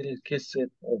 shekel כסף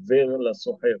עובר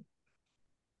לסוחר.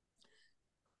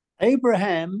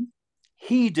 Abraham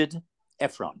heeded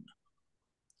Ephron.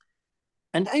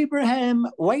 And Abraham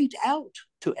weighed out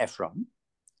to Ephron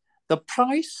the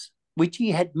price which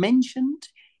he had mentioned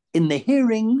in the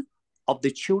hearing of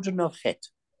the children of Het.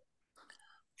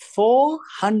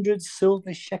 400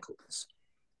 silver shekels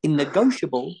in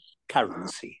negotiable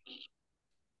currency.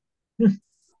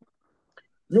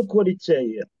 Look what it says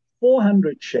here.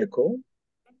 400 shekel,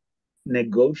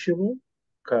 negotiable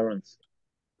currency.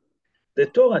 The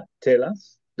Torah tells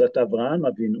us that Avraham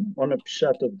Avinu, on a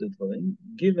pshat of the dvarim,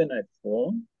 given a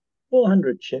form,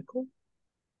 400 shekel,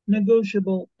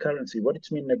 negotiable currency. What does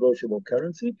it mean, negotiable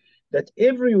currency? That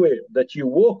everywhere that you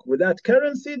walk without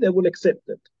currency, they will accept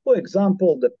it. For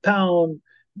example, the pound,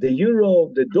 the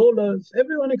euro, the dollars,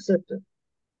 everyone accepts it.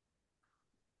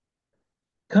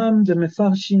 Come the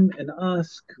Mefarshim and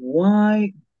ask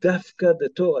why Dafka the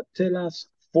Torah tell us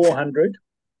 400,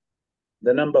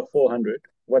 the number 400,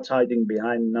 what's hiding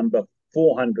behind number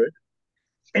 400?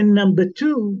 And number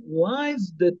two, why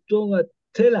is the Torah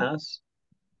tell us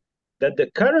that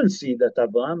the currency that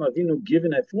Abraham Avinu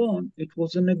given Ephron, it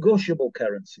was a negotiable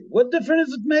currency? What difference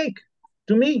does it make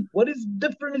to me? What is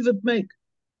different does it make?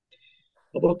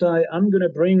 Rabotai, I'm going to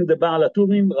bring the Baal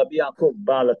HaTurim, Rabbi Yaakov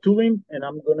Baal HaTurim, and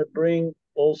I'm going to bring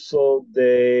also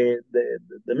the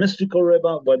mystical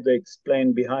Rebbe, what they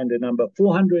explain behind the number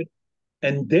 400.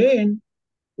 And then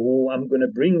I'm going to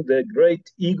bring the great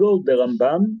eagle, the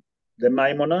Rambam, the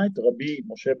Maimonite, Rabbi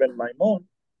Moshe ben Maimon.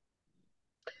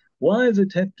 Why does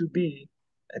it have to be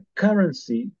a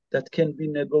currency that can be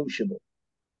negotiable?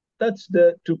 That's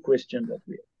the two questions that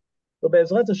we have. So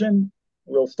Be'ezrat Hashem,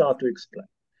 we'll start to explain.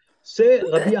 Say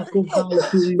Rabbi Yaakov Baal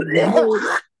HaTurim,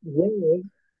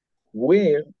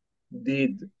 where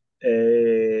did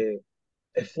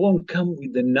Ephron come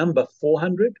with the number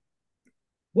 400?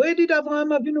 Where did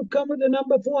Avraham Avinu come with the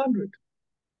number 400?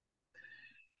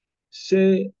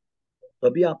 Say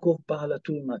Rabbi Yaakov Baal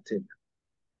HaTurim,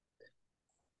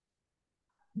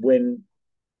 when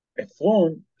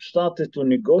Ephron started to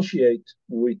negotiate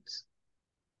with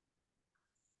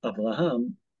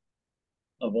Avraham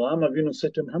Avinu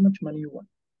said to him, how much money you want?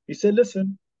 He said,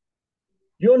 listen,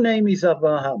 your name is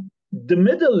Avraham. The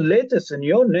middle letters in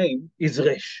your name is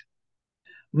Resh.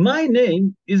 My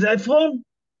name is Ephron.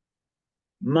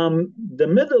 The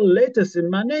middle letters in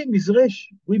my name is Resh.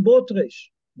 We bought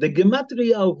Resh. The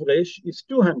gematria of Resh is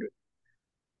 200.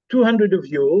 200 of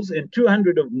yours and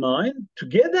 200 of mine.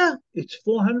 Together, it's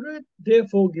 400.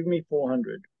 Therefore, give me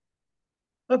 400.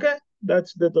 Okay,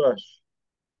 that's the drash.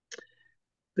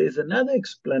 There's another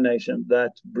explanation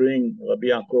that bring Rabbi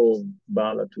Yaakov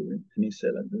Baal HaTurim, and he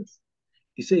said like this.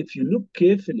 He said, if you look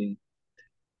carefully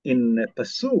in a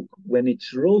pasuk, when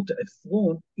it's wrote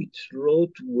Ephron, it's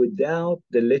wrote without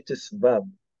the letters Vav.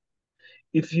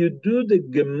 If you do the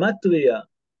gematria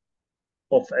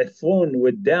of Ephron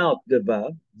without the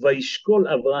Vav, Vayishkol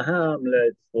Avraham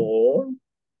le'Ephron,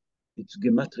 it's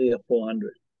gematria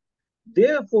 400.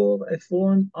 Therefore,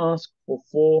 Ephron asked for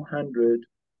 400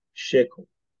 shekel.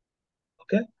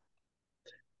 Okay?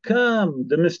 Come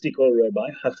the mystical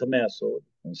rabbi, Chachmei Asod,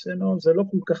 and say, no, זה לא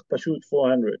כל כך פשוט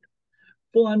 400.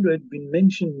 400 been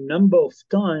mentioned number of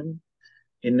times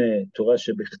in Torah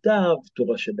שבכתב,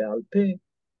 Torah שבעל פה.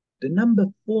 The number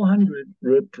 400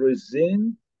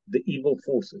 represent the evil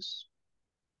forces.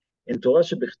 In Torah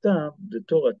שבכתב, the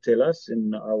Torah tells us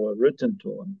in our written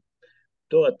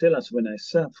Torah tells us when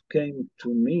Esav came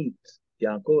to meet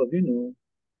Yaakov Avinu,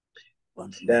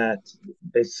 that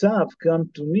Esav come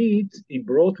to meet, he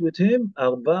brought with him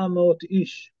 400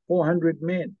 ish, 400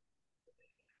 men.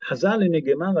 Chazal in the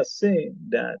Gemara say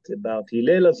that about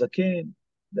Hillel HaZaken,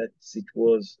 that it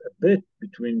was a bet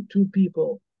between two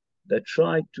people that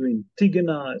tried to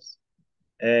antagonize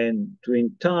and to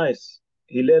entice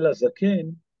Hillel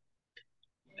HaZaken,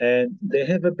 and they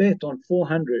have a bet on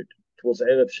 400. It was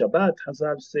Erev Shabbat,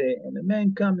 Chazal say, and the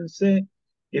man come and say,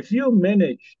 if you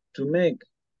manage to make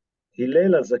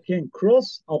Hillel HaZaken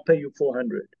cross, I'll pay you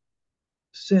 400.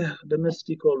 the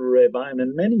mystical Rabbi,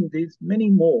 and many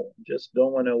more. Just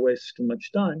don't want to waste too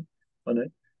much time on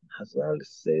it. Hazal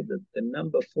say that the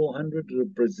number 400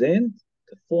 represents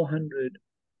the 400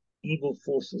 evil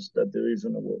forces that there is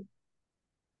in the world.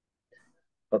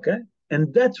 Okay?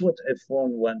 And that's what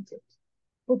Ephron wanted.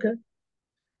 Okay.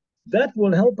 That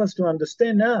will help us to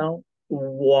understand now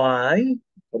why,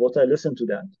 what I listened to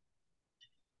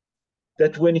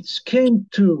that when it came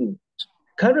to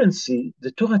currency,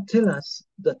 the Torah tells us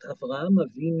that Avraham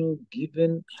Avinu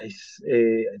given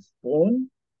Ephron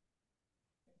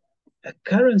a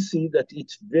currency that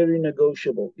it's very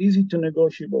negotiable, easy to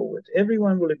negotiable with.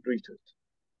 Everyone will agree to it.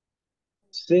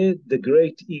 Say the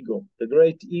great eagle. The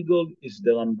great eagle is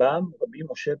the Rambam, Rabbi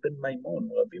Moshe ben Maimon.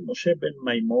 Rabbi Moshe ben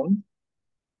Maimon,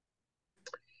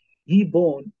 he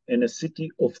born in a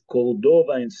city of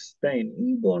Cordova in Spain.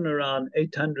 He born around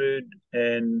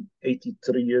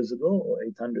 883 years ago or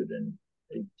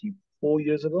 884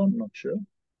 years ago, I'm not sure.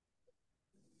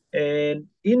 And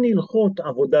in Ilchot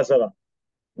Avodah Zarah,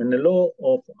 in the law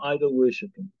of idol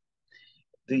worshiping,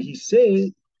 he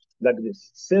said like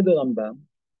this, said the Rambam,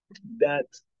 that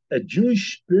a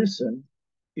Jewish person,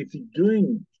 if he's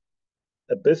doing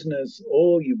a business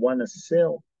or you want to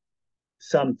sell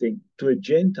something to a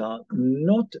Gentile,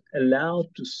 not allowed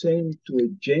to send to a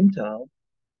Gentile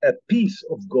a piece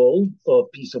of gold or a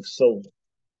piece of silver.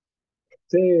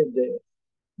 Say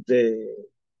the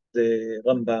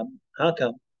Rambam, how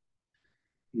come?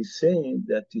 He's saying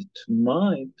that it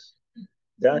might,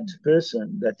 that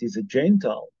person that is a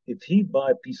Gentile, if he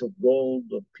buy a piece of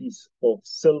gold or piece of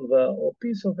silver or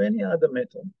piece of any other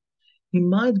metal, he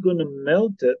might gonna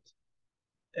melt it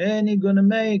and he gonna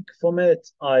make from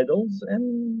it idols,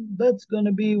 and that's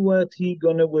gonna be what he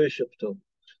gonna worship to.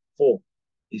 For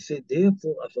he said,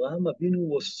 therefore, Avraham Avinu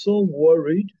was so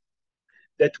worried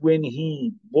that when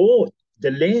he bought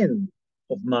the land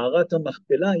of Ma'arat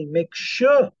HaMachpelah, he makes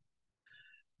sure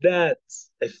that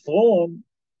Ephron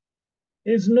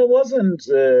wasn't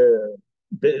a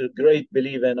great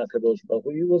believer in HaKadosh Baruch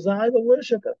Hu. He was an idol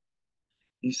worshiper.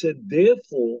 He said,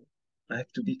 therefore, I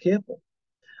have to be careful.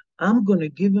 I'm going to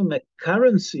give him a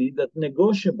currency that's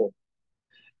negotiable.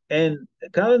 And a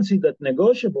currency that's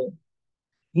negotiable,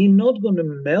 he's not going to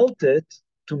melt it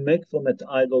to make from it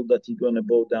idol that he's going to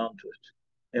bow down to it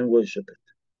and worship it.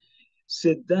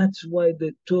 So that's why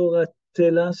the Torah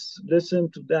tells us,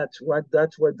 listen to that,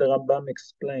 that's what the Rambam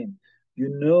explained. You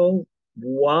know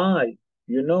why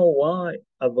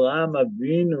Avraham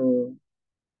Avinu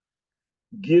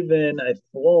given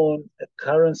Ephron a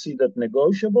currency that's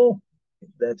negotiable?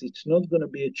 That it's not going to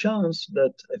be a chance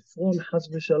that Ephron Chas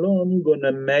v'Shalom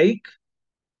gonna make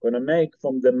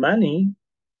from the money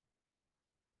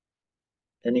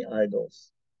any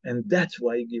idols. And that's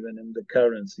why he given him the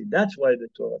currency. That's why the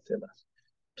Torah tells us,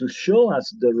 to show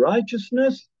us the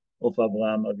righteousness of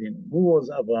Avraham Avinu. Who was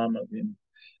Avraham Avinu?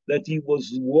 That he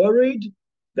was worried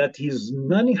that his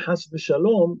money, Chas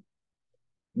v'Shalom,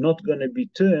 not going to be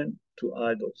turned to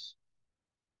idols,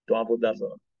 to Avodah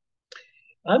Zarah.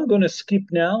 I'm going to skip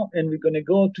now, and we're going to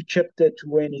go to chapter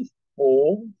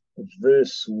 24,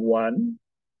 verse 1.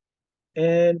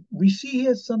 And we see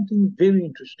here something very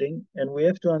interesting, and we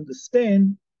have to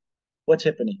understand what's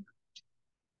happening.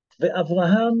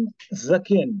 ואברהם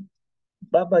זקן,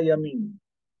 בא בימים,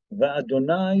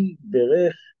 ואדוני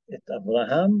ברך את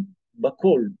אברהם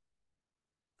בכל.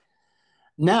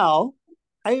 Now,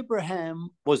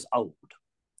 Abraham was old,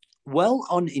 well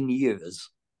on in years,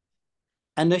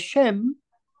 and Hashem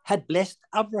had blessed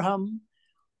Abraham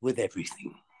with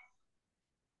everything.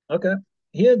 Okay,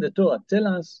 here the Torah tells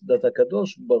us that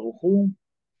HaKadosh Baruch Hu,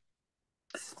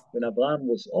 when Abraham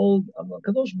was old,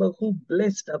 HaKadosh Baruch Hu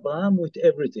blessed Abraham with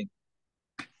everything.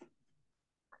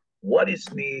 What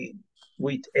is mean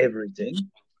with everything?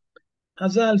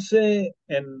 Hazal say,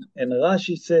 and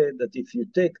Rashi said that if you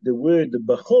take the word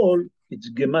Bachol, it's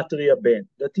Gematria Ben,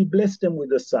 that he blessed them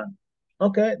with a son.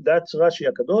 Okay, that's Rashi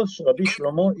HaKadosh, Rabbi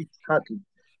Shlomo Yitzhaki.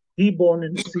 He born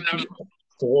in the city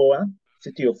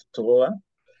of Troa,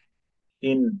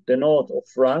 in the north of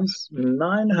France,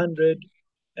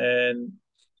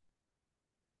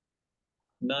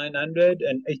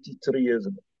 983 years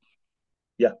ago.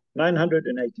 Yeah,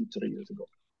 983 years ago.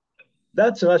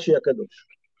 That's Rashi HaKadosh.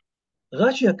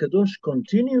 Rashi HaKadosh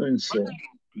continue and say,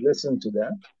 listen to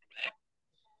that.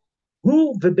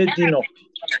 Hu v'bedino.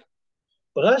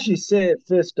 Rashi said,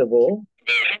 first of all,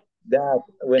 that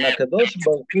when HaKadosh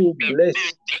Baruch Hu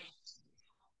blessed,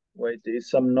 wait, there is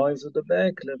some noise at the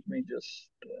back. Let me just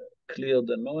clear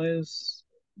the noise.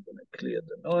 I'm going to clear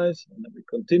the noise, and then we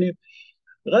continue.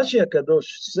 Rashi HaKadosh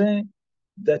say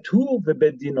that Hu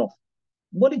v'bedino.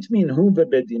 What it means, hu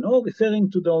vebet din? Oh,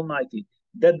 referring to the Almighty.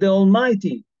 That the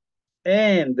Almighty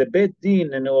and the Bet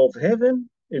Din and of heaven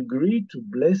agreed to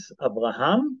bless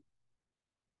Abraham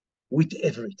with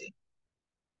everything.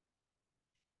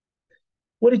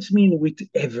 What it means with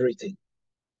everything?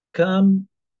 Come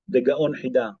the Gaon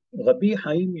Hida, Rabbi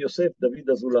Chaim Yosef David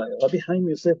Azulai. Rabbi Chaim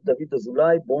Yosef David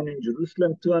Azulai, born in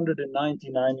Jerusalem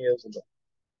 299 years ago.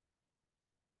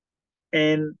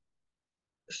 And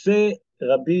say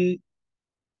Rabbi,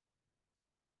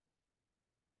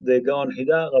 the Gaon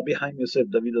Hida, Rabbi Chaim Yosef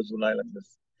David Azulai, like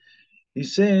this. He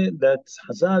said that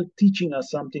Hazal teaching us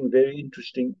something very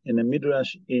interesting in a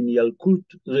midrash in Yalkut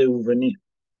Reuveni.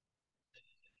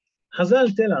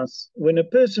 Hazal tell us when a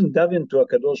person daven to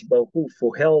HaKadosh Baruch Hu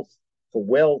for health, for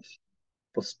wealth,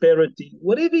 prosperity,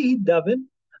 whatever he daven,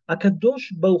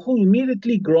 HaKadosh Baruch Hu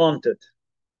immediately granted.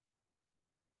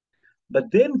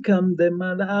 But then come the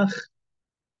malach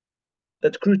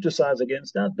that criticize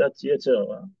against that, that's Yetzer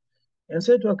Hara, and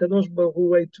said to HaKadosh Baruch Hu,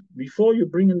 wait, before you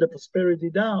bring in the prosperity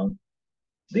down,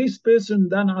 this person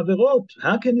done averot.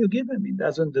 How can you give him? He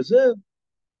doesn't deserve.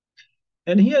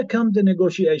 And here comes the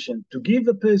negotiation, to give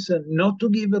a person, not to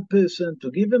give a person,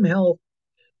 to give him health,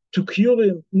 to cure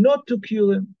him, not to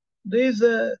cure him. There's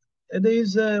a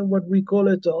what we call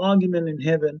it, an argument in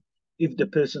heaven, if the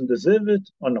person deserves it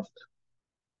or not.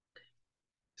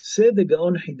 Said the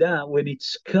Gaon Hida, when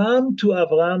it's come to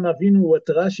Avraham Avinu, what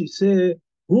Rashi say,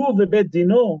 hu vebet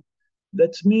dino,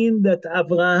 that means that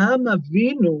Avraham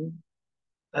Avinu,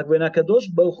 when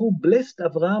HaKadosh Baruch Hu blessed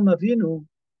Avraham Avinu,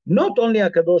 not only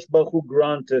HaKadosh Baruch Hu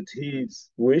granted his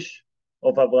wish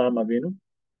of Avraham Avinu,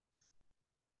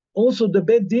 also the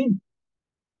Bet Din.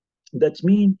 That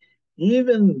means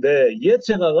even the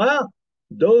Yetzer Hara,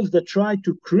 those that try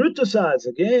to criticize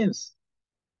against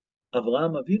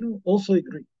Avraham Avinu, also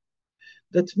agree.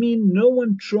 That means no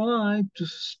one tried to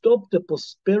stop the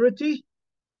prosperity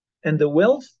and the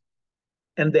wealth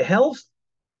and the health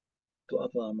to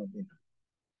Avraham Avinu.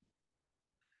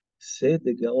 Said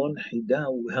the Gaon Hida,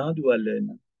 how do I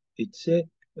learn? It said,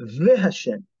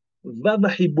 V'Hashem,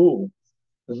 V'Bachibur,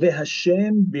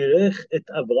 V'Hashem birech et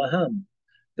Avraham.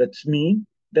 That means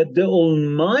that the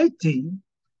Almighty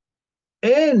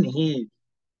and his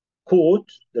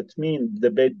court, that means the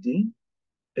Bet Din,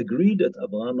 agreed that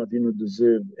Avraham Avinu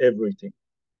deserved everything,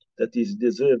 that he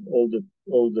deserved all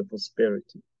the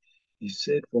prosperity. He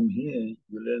said, from here, you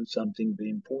learn something very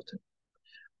important.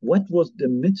 What was the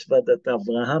mitzvah that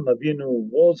Avraham Avinu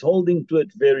was holding to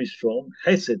it very strong?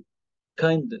 Chesed,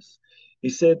 kindness. He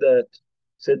said that,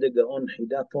 said the Gaon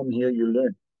Hida, from here you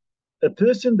learn. A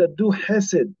person that do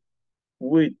chesed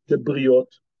with the briot,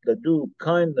 that do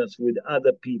kindness with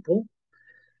other people,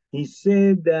 he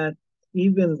said that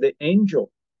even the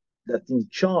angel that's in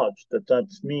charge, that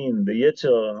means the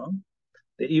Yetzer Hara,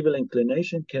 the evil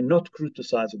inclination, cannot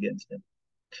criticize against him.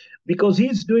 Because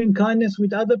he's doing kindness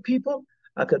with other people,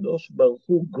 HaKadosh Baruch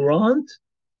Hu grant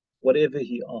whatever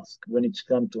he asks when it's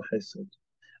come to Hesed.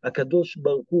 HaKadosh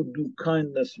Baruch Hu do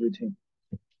kindness with him.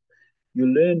 You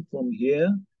learn from here,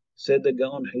 said the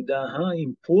Gaon Hida, how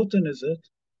important is it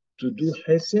to do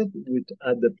Hesed with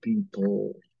other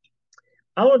people.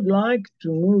 I would like to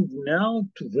move now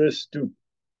to verse 2.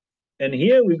 And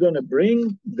here we're going to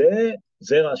bring the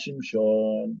Zera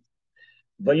Shimshon.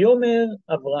 Vayomer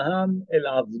Avraham el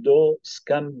Avdo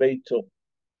Skan Beito.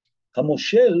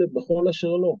 המושל בכל אשר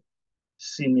לו,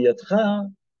 שים ידך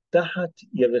תחת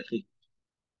ירכי.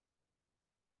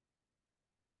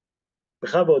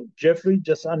 בכבוד, Jeffrey,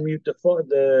 just unmute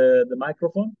the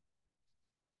microphone.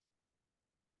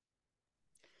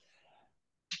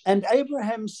 And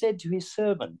Abraham said to his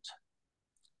servant,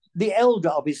 the elder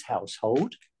of his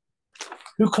household,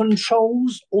 who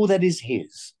controls all that is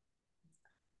his,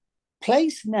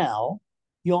 place now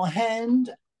your hand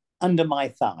under my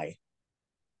thigh.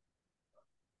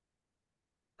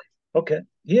 Okay,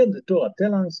 here the Torah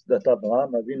tells us that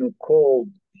Abraham Avinu called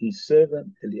his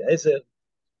servant Eliezer,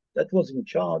 that was in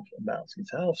charge about his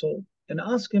household, and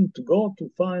asked him to go to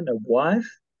find a wife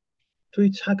to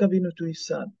Yitzhak Avinu, to his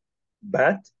son.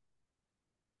 But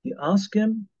he asked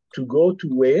him to go to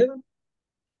where?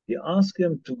 He asked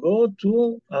him to go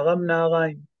to Aram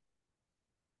Naharaim,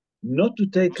 not to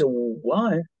take a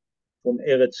wife from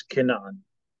Eretz Canaan.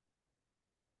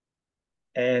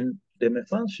 And the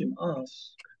Mefarshim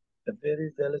asked a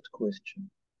very valid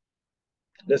question.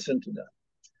 Listen to that.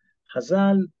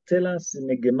 Chazal tell us in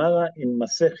the Gemara in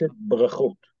Masechet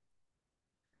Brachot.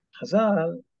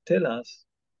 Chazal tell us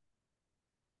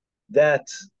that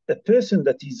a person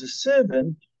that is a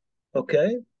servant,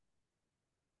 okay,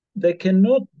 they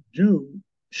cannot do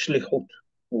shlichut.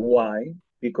 Why?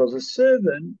 Because a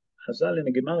servant Chazal in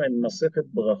the Gemara in Masechet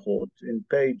Brachot, in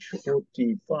page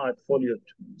 45, folio 2.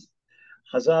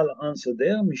 Chazal answered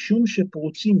there, Mishum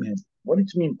sheprutzim hem. What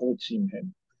it means, prutzim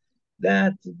hem?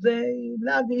 That they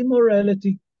love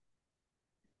immorality.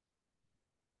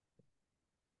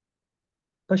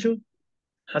 Pashut.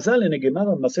 Chazal in the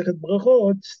Gemara in Masechet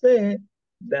Brachot say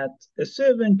that a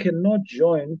servant cannot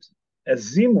join a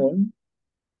zimun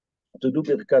to do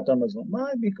Birkat Hamazon.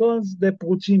 Why? Because they're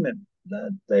prutzim hem,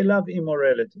 that they love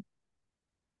immorality.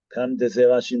 Kam de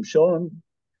Zera Shimshon,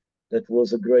 that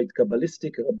was a great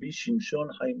Kabbalistic Rabbi Shimshon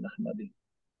Chaim Nachmadi.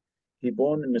 He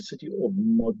born in the city of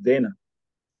Modena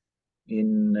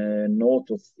in north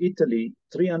of Italy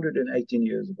 318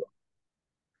 years ago.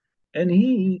 And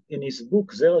he, in his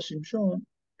book Zera Shimshon,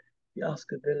 he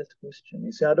asked a valid question.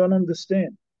 He said, I don't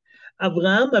understand.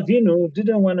 Avraham Avinu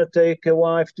didn't want to take a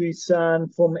wife to his son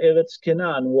from Eretz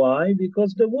Canaan. Why?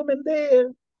 Because the woman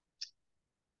there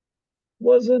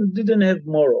didn't have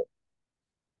moral.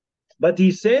 But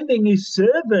he's sending his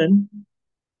servant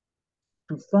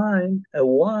to find a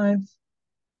wife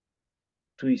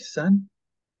to his son.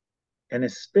 And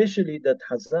especially that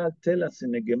Hazal tell us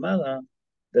in the Gemara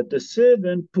that the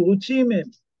servant puruchim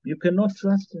him. You cannot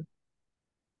trust him.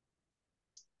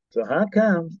 So how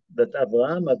come that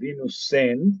Avraham Avinu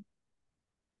sent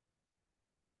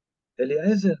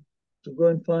Eliezer to go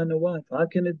and find a wife? How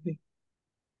can it be?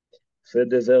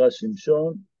 Said the Zera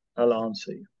Shimshon, I'll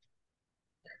answer you.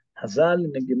 Hazal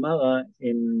in the Gemara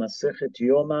in Masechet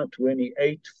Yoma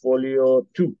 28, folio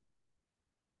 2.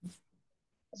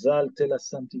 Hazal tell us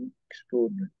something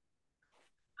extraordinary.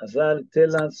 Hazal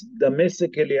tell us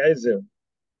Damesek Eliezer.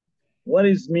 What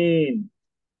does mean?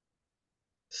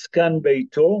 Skan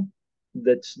Beito.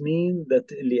 That means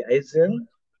that Eliezer,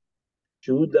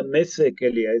 Shu Damesek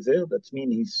Eliezer, that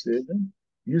means his servant,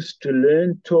 used to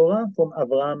learn Torah from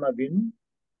Avraham Avinu.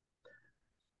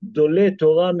 Dole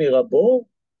Torah mirabo.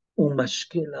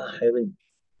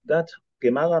 That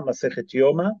Gemara Masechet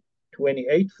Yoma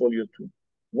 28, folio 2.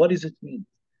 What does it mean?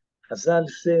 Hazal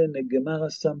say in the Gemara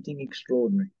something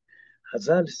extraordinary.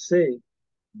 Hazal say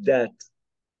that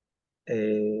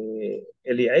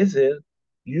Eliezer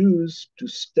used to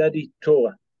study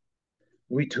Torah.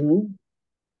 With who?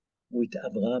 With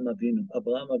Avraham Avinu.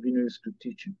 Avraham Avinu used to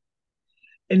teach him.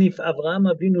 And if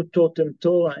Avraham Avinu taught him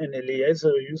Torah and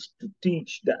Eliezer used to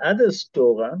teach the others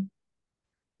Torah,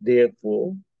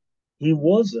 therefore, he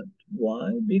wasn't.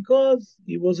 Why? Because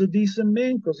he was a decent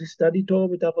man, because he studied Torah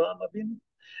with Avraham Avinu.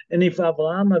 And if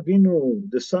Avraham Avinu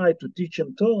decided to teach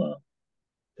him Torah,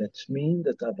 that means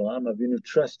that Avraham Avinu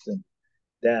trusts him,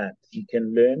 that he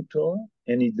can learn Torah,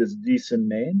 and he's a decent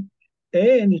man,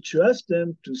 and he trusts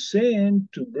him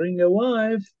to bring a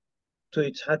wife to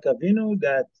Yitzhak Avinu,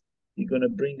 that he's going to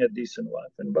bring a decent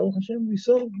wife. And Baruch Hashem, we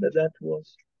saw that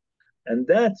was. And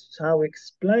that's how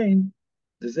explained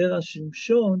the Zera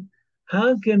Shimshon,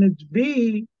 how can it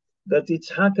be that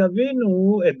Yitzhak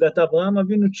Avinu, that Avraham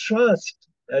Avinu trusts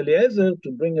Eliezer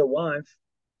to bring a wife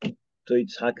to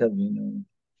Yitzhak Avinu?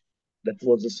 That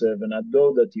was a servant,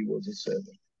 although that he was a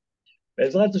servant.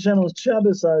 Bezrat Hashem on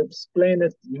Shabbos, I explain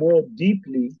it more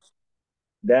deeply,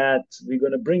 that we're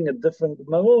going to bring a different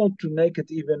Gemara to make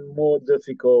it even more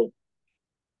difficult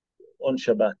on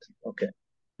Shabbat. Okay,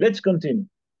 let's continue.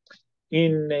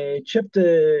 In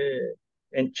chapter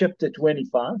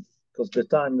 25, because the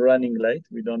time running late,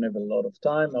 we don't have a lot of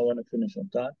time, I want to finish on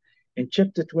time. In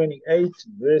chapter 28,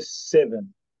 verse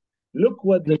 7, look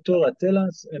what the Torah tells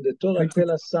us, and the Torah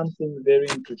tells us something very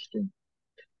interesting.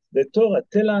 The Torah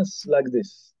tells us like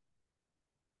this.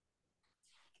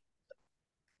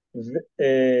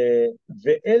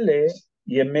 ואלה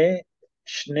ימי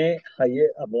שני חיי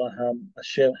אברהם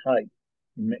אשר חי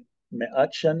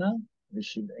 100 שנה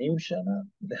ו70 שנה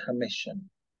ו5 שנה.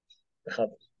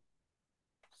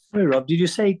 Sorry, Rob, did you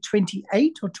say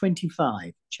 28 or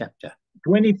 25 chapter?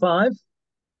 25,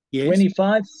 Yes.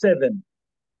 25, 7.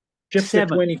 Chapter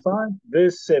 7. 25,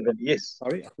 verse 7. Yes.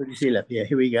 Sorry, I thought you said 11. Yeah,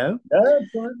 here we go. No,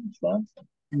 it's fine, it's fine.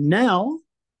 Now,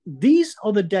 these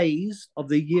are the days of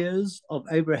the years of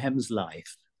Abraham's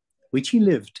life, which he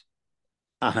lived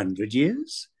 100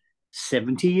 years,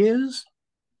 70 years,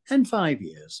 and 5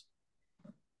 years.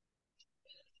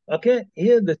 Okay,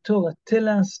 here the Torah tells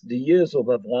us the years of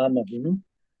Abraham Avinu,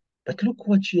 but look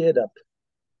what she had up,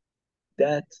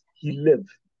 that he lived.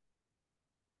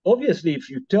 Obviously, if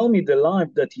you tell me the life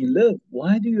that he lived,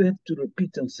 why do you have to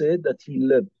repeat and say that he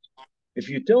lived? If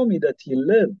you tell me that he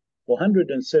lived for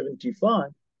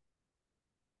 175,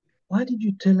 why did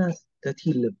you tell us that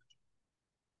he lived?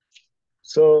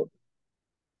 So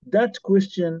that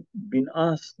question been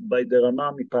asked by the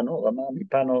Ramah Mipano. Ramah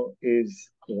Mipano is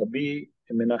Rabbi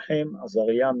Menachem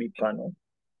Azariah Mipano,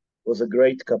 was a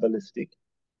great Kabbalistic.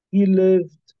 He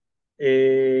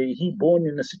born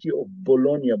in the city of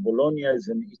Bologna. Bologna is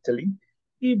in Italy.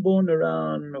 He born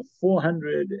around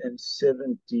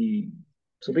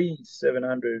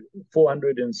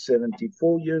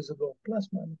 474 years ago, plus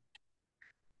minus.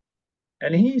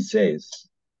 And he says,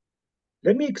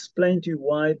 let me explain to you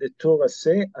why the Torah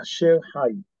say Asher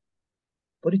Hai.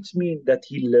 What it means that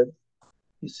he lived.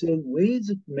 He said, where is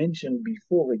it mentioned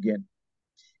before again?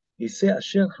 He said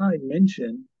Asher Hai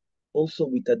mentioned also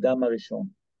with Adam HaRishon.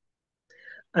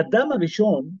 Adam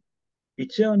HaRishon,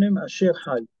 it's on him Asher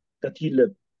Hai, that he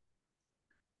lived.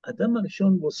 Adam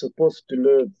HaRishon was supposed to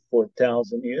live for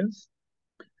 1,000 years,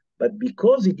 but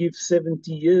because he gives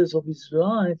 70 years of his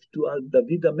life to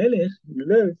David HaMelech, he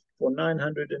lived for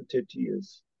 930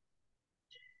 years.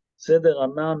 Seder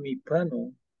Ramah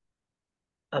Mipano,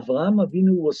 Avraham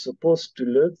Avinu was supposed to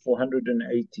live for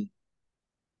 180.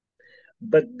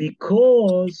 But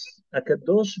because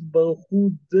HaKadosh Baruch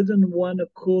Hu didn't want to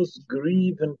cause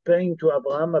grief and pain to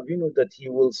Avraham Avinu that he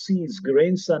will see his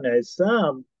grandson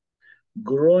Esav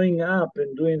growing up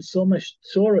and doing so much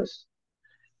tzoros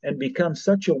and become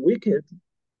such a wicked,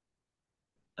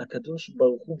 HaKadosh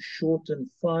Baruch Hu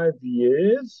shortened 5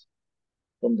 years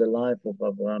from the life of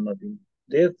Avraham Avinu.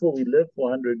 Therefore, he lived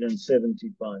for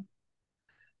 175.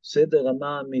 Seder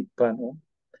Ramah Mitpano,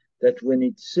 that when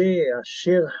it say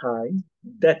Asher Hai,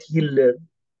 that he lived,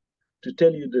 to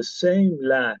tell you the same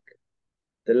lack,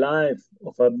 the life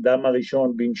of Adam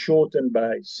HaRishon being shortened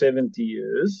by 70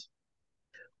 years,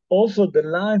 also the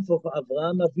life of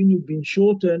Avraham Avinu being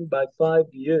shortened by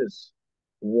 5 years.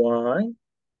 Why?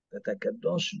 That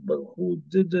HaKadosh Baruch Hu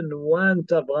didn't want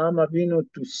Avraham Avinu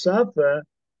to suffer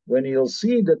when he'll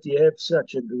see that he has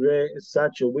such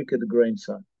a wicked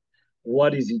grandson.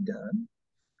 What has he done?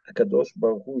 HaKadosh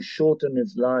Baruch Hu shortened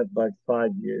his life by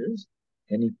 5 years,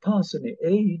 and he passed an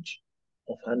age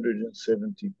of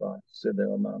 175.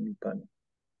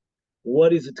 What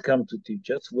does it come to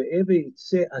teach us? Wherever it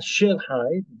says Asher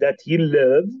Hai, that he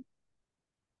lived,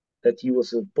 that he was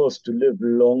supposed to live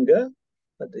longer,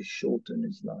 but they shortened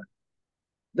his life.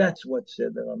 That's what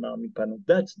said the Ramah Mipano.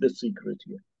 That's the secret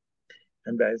here.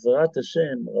 And by Ezrat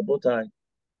Hashem, Rabotai,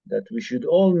 that we should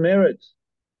all merit,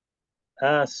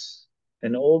 us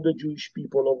and all the Jewish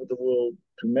people over the world,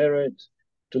 to merit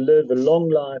to live a long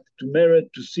life, to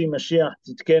merit to see Mashiach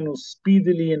Tzidkenu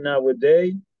speedily in our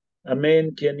day.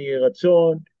 Amen, Ken Yeh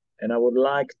Ratzon. And I would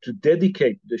like to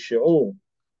dedicate the shiur,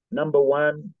 number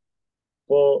one,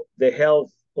 for the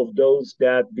health of those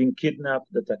that have been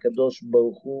kidnapped, that HaKadosh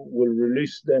Baruch Hu will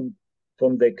release them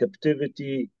from their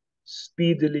captivity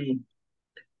speedily,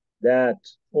 that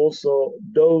also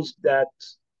those that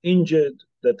injured,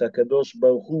 that HaKadosh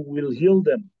Baruch Hu will heal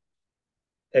them,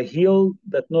 a heal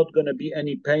that not going to be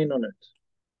any pain on it.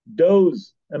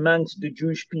 Those amongst the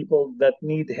Jewish people that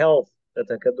need health, that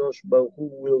HaKadosh Baruch Hu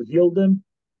will heal them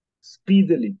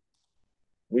speedily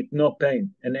with no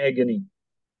pain and agony.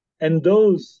 And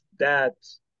those that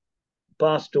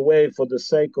passed away for the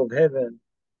sake of heaven,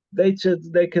 they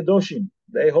Kedoshim,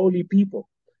 they holy people,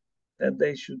 that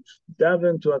they should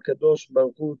daven to HaKadosh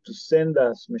Baruch Hu to send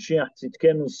us Mashiach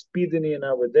Tzidkenu speedily in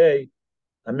our day.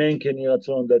 Amen, Ken Yeh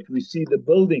Ratzon, that we see the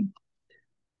building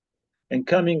and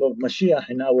coming of Mashiach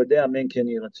in our day. Amen, Ken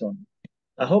Yeh Ratzon.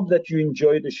 I hope that you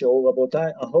enjoyed the show,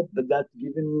 Rabotai. I hope that that's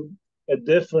given you a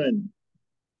different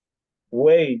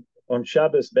way on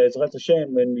Shabbos, Be'ezrat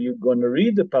Hashem, when you're going to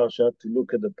read the Parashat, to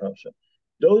look at the Parashat.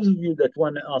 Those of you that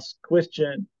want to ask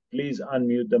question, please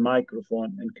unmute the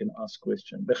microphone and can ask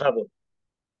question. Bechavod.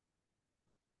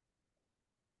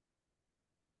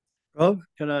 Rob,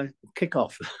 can I kick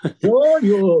off? Sure,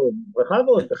 you.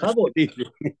 Bechavod. Good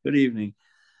evening. Good evening.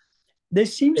 There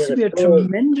seems to be a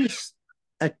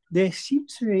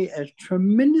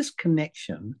tremendous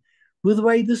connection with the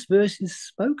way this verse is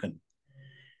spoken.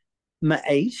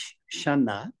 Ma'esh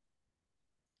Shana.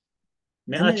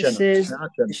 And it says,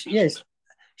 yes,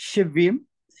 Shavim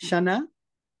Shana,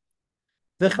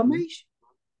 V'chamesh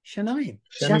Shanayim,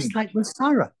 just like with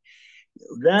Sarah.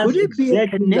 That's Could it be a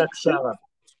exactly like connection? Sarah.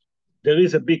 There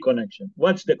is a big connection.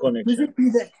 What's the connection? Could it be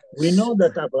that? We know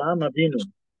that Abraham Avinu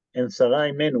and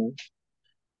Sarai Menu,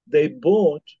 they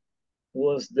both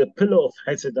was the pillar of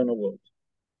Chesed in the world.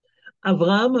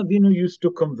 Abraham Avinu used to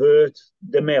convert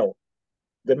the men,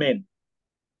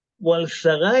 while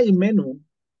Sarai Menu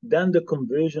done the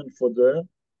conversion for the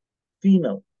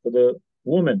female, for the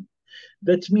woman.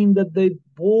 That means that they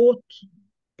both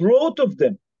of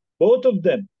them.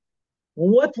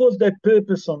 What was their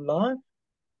purpose on life?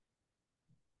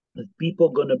 That people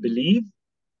are going to believe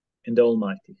in the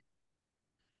Almighty.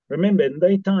 Remember, in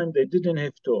their time, they didn't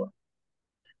have Torah.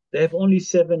 They have only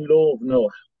 7 laws of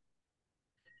Noah.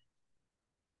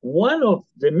 One of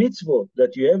the mitzvot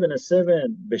that you have in a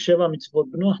 7, Besheva mitzvot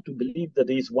b'Noach, to believe that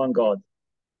there is one God,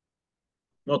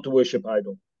 not to worship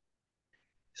idol.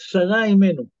 Sarah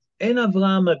Imenu, and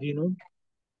Avraham Avinu,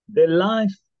 the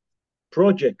life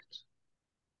project,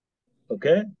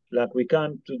 okay? Like we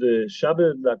come to the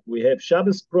Shabbat, like we have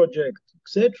Shabbos project,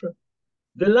 etc.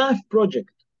 The life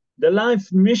project, the life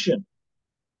mission,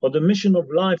 or the mission of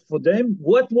life for them,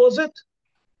 what was it?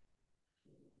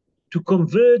 To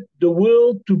convert the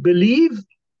world to believe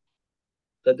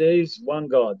that there is one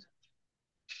God,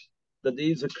 that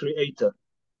there is a creator,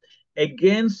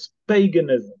 against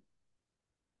paganism.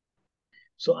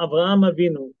 So Avraham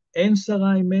Avinu and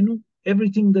Sarah Imenu,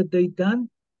 everything that they done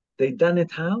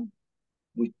it how?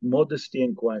 With modesty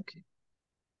and quietly.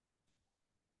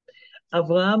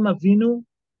 Avraham Avinu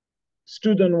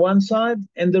stood on one side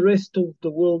and the rest of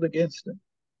the world against him.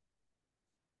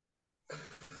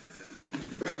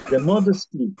 The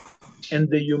modesty and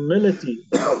the humility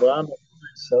of Avraham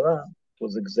and Sarah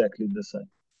was exactly the same.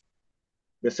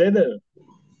 Beseder,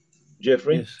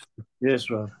 Jeffrey? Yes. Yes,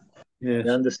 Rob. Yes.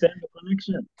 You understand the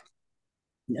connection?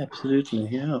 Absolutely,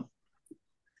 yeah.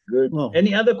 Good. Well,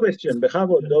 Any other question?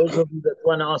 Bechavod, those of you that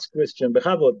want to ask question.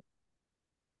 Bechavod.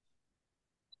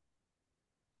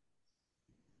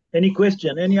 Any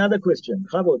question? Any other question?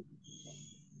 Bechavod.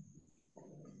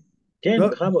 Ken,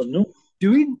 Rob, bechavod, no.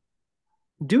 do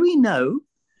we know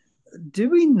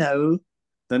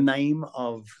the name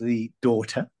of the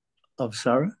daughter of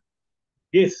Sarah?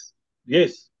 Yes,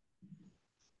 yes.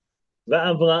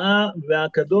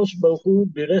 והקדוש ברוך הוא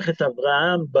בירך את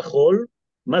אברהם בחול.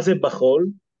 מה זה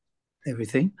בחול?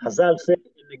 Everything. חז"ל say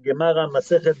in Gemara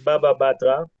מסכת בבא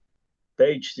בתרא,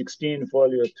 page 16,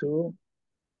 folio 2.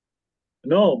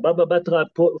 No, בבא בתרא,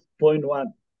 point 1.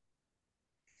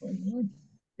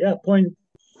 Yeah,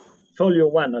 folio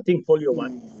 1, I think folio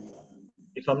 1,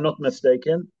 if I'm not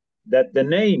mistaken, that the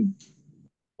name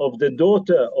of the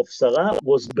daughter of Sarah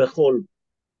was Bechol.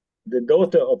 The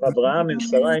daughter of Abraham and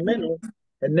Sarah Imenu,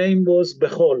 her name was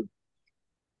Bechol.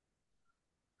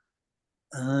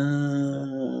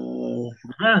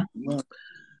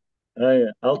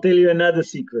 I'll tell you another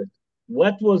secret.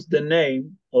 What was the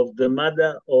name of the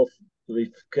mother of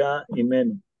Rivka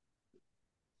Imenu?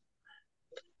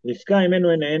 Rivka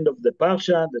Imenu, in the end of the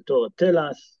Parsha, the Torah tells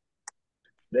us,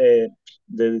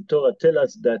 the Torah tells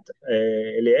us that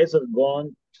Eliezer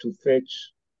gone to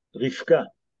fetch Rivka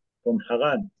from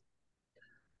Haran.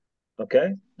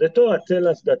 Okay? The Torah tells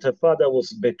us that her father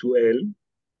was Betuel,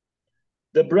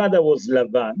 the brother was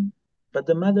Lavan, but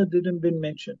the mother didn't been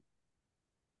mentioned.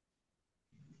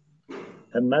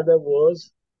 Her mother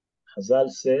was,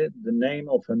 Hazal said, the name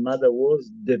of her mother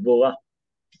was Deborah.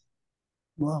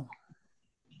 Wow.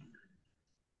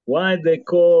 Why did they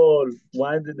call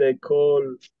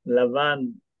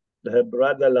Lavan, her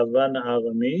brother Lavan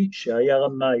Arami, Shaya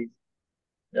Ramai,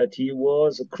 that he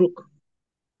was a crook,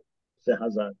 say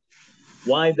Hazal.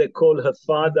 Why they call her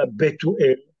father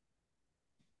Betuel?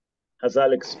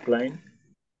 Hazal explained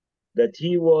that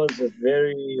he was a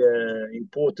very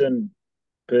important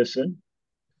person,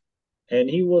 and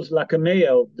he was like a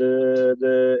mayor of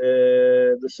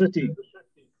the city.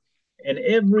 And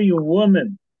every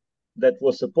woman that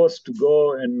was supposed to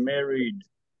go and marry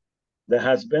the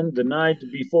husband, the night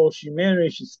before she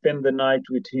married, she spent the night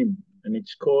with him. And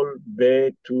it's called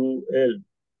Betuel,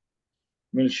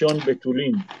 Milshon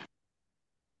Betulin.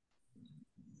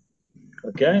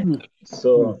 Okay?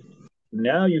 So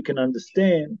now you can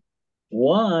understand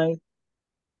why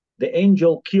the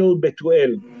angel killed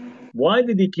Betuel. Why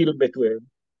did he kill Betuel?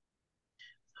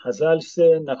 Hazal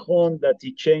said, Nachon, that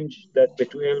he changed, that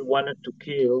Betuel wanted to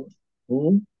kill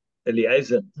who?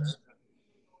 Eliezer.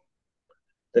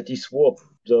 That he swapped,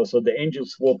 so the angel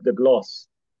swapped the glass,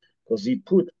 because he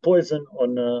put poison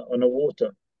on a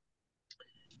water.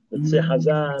 But say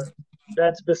Hazal,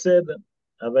 that's בסדר,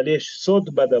 אבל יש סוד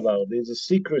בדבר, there's a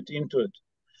secret into it.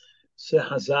 Say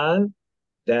Hazal,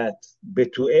 that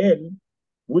Betuel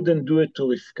wouldn't do it to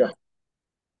Rivka,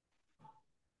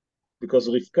 because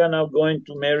Rivka now going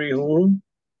to marry who?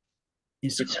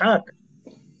 Yitzhak.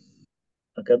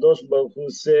 HaKadosh Baruch Hu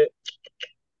say,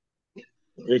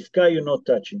 Rivka, you're not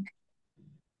touching.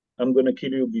 I'm going to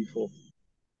kill you before.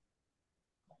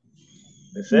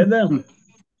 בסדר?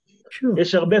 Sure.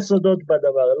 יש הרבה סודות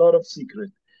בדבר, a lot of secret.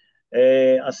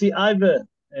 I see Ivor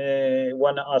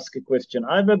want to ask a question.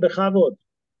 Ivor, בכבוד.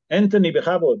 Anthony,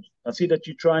 בכבוד. I see that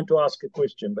you're trying to ask a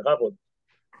question. בכבוד.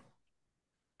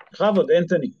 בכבוד,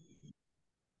 Anthony.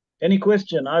 Any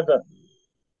question, Ivor?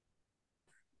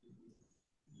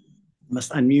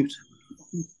 Must unmute.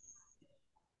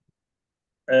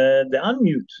 The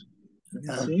unmute.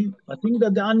 Yeah. See, I think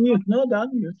that the unmute. No, the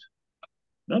unmute.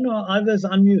 No, others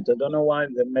unmute. I don't know why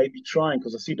they may be trying,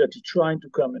 because I see that you're trying to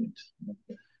come in.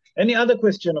 Any other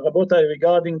question, Rabotai,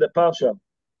 regarding the Parsha?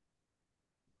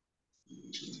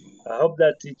 I hope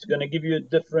that it's going to give you a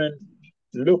different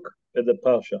look at the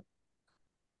Parsha.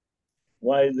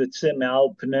 Why is it say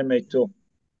me'al pnei meto?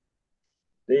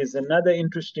 There's another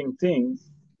interesting thing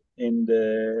in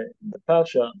the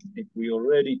Parsha. If we're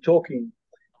already talking,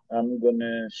 I'm going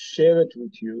to share it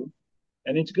with you,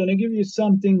 and it's going to give you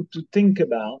something to think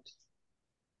about.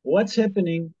 What's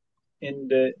happening in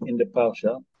the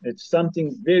Parsha? It's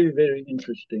something very, very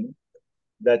interesting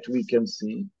that we can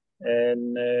see.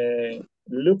 And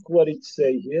look what it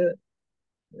say here.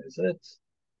 Is it?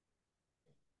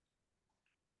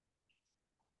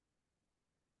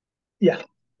 Yeah,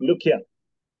 look here.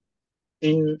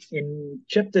 In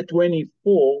chapter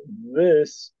 24,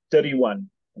 verse 31,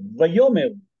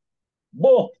 Vayomer,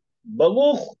 Bo,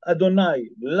 Baruch Adonai,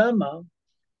 Lama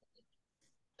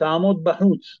תעמוד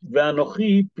בחוץ,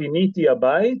 ואנוכי פיניתי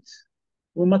הבית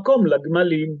ומקום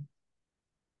לגמלים.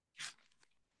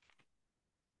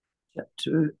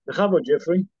 בכבוד,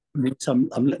 ג'פרי.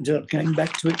 I'm going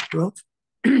back to it, Rob.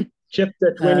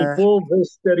 Chapter 24,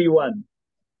 verse 31.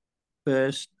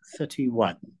 Verse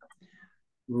 31.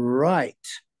 Right.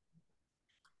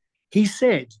 He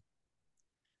said,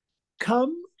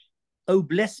 "Come, O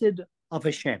blessed of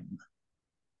Hashem.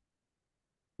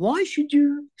 Why should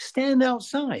you stand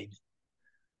outside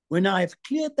when I have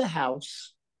cleared the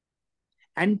house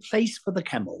and place for the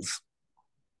camels?"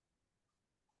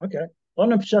 Okay.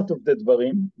 On a pshat of the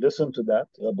dvarim, listen to that,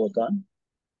 Rabotan.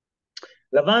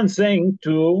 Lavan saying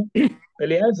to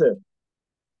Eliezer,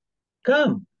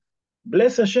 come,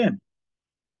 bless Hashem.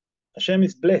 Hashem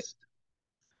is blessed.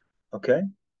 Okay.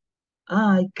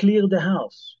 I clear the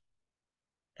house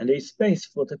and there is space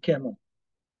for the camel.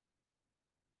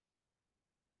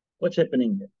 What's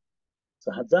happening there?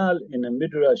 So Hazal in a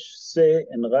Midrash say,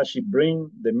 and Rashi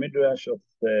bring the Midrash of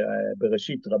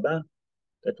Bereshit Rabbah,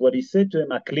 that what he said to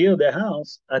him, I clear the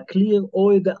house, I clear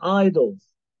all the idols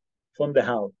from the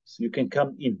house. You can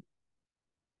come in.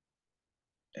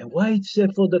 And why it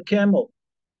said for the camel?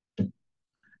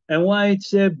 And why it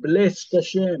said blessed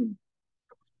Hashem?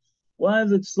 Why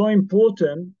is it so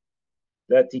important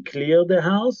that he cleared the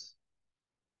house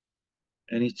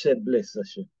and it said bless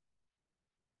Hashem?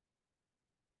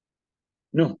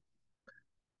 No.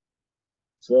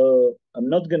 So I'm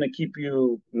not going to keep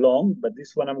you long, but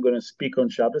this one I'm going to speak on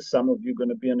Shabbos. Some of you are going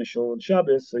to be on a show on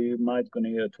Shabbos, so you might going to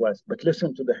hear it twice. But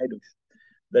listen to the Hidush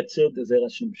that said the Zera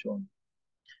Shimshon.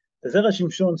 The Zera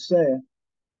Shimshon say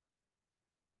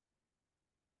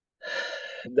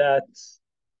that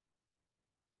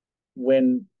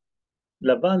when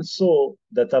Lavan saw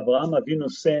that Avraham Avinu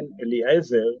sent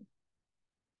Eliezer,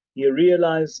 he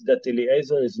realized that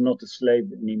Eliezer is not a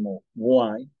slave anymore.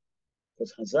 Why?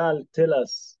 Because Hazal tell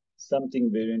us something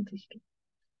very interesting.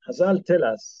 Hazal tell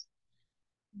us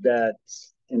that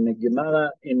in the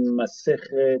Gemara in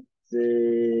Masechet,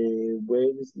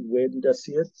 where did I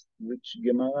see it? Which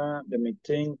Gemara? Let me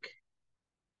think.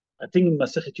 I think in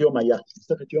Masechet Yoma, yeah.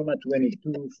 Masechet Yoma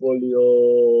 22,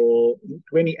 folio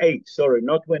 28, sorry,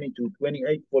 not 22,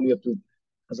 28, folio 2.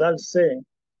 Hazal say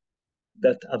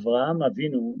that Avraham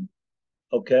Avinu,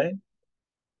 okay,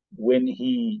 when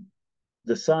he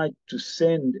decided to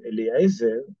send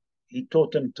Eliezer, he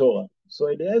taught him Torah. So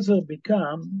Eliezer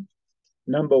become,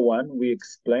 number one, we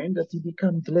explained that he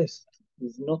become blessed.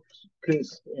 He's not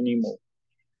cursed anymore.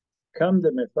 Come the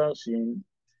Mefarshim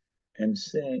and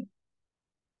say,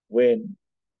 when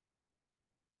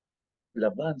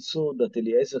Laban saw that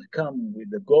Eliezer come with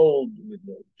the gold, with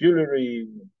the jewelry,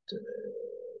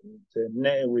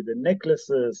 with the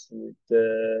necklaces, with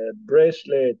the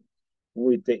bracelet,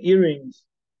 with the earrings,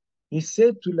 he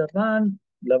said to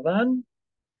Laban,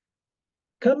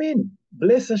 come in,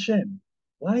 bless Hashem.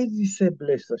 Why did he say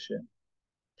bless Hashem?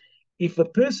 If a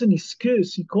person is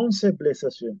cursed, he can't say bless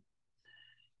Hashem.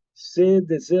 Said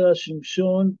the Zera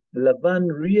Shimshon, Laban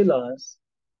realized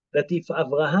that if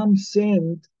Abraham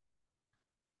sent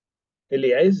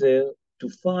Eliezer to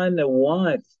find a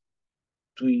wife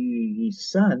to his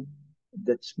son,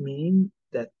 that means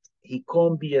that he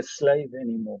can't be a slave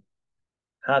anymore.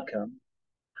 How come?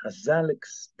 Hazal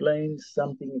explains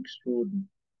something extraordinary.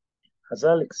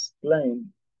 Hazal explained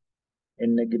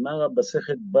in the Gemara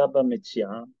Basechet Baba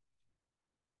Metziah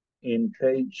in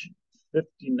page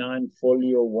 59,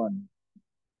 folio 1.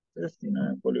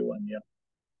 59, folio 1, yeah.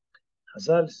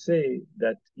 Hazal say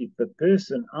that if a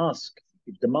person asks,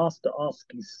 if the master asks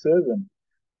his servant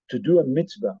to do a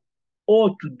mitzvah, or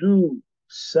to do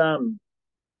something.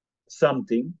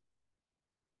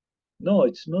 No,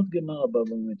 it's not Gemara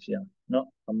Baba Metzia. No,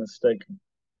 I'm mistaken.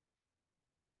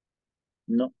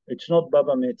 No, it's not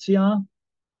Baba Metzia.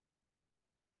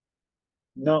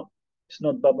 No, it's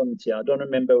not Baba Metzia. I don't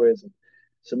remember where is it.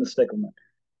 It's a mistake of mine.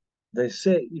 They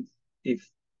say if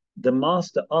the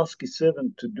master asks his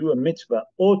servant to do a mitzvah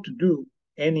or to do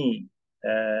any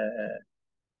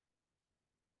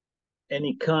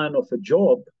kind of a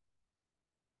job,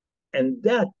 and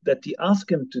that he asked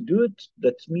him to do it,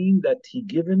 that means that he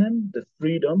given him the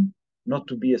freedom not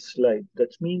to be a slave.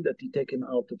 That means that he take him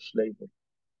out of slavery.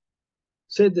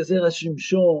 Said the Zera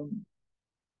Shimshon,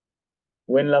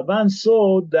 when Lavan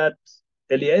saw that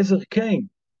Eliezer came,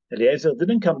 Eliezer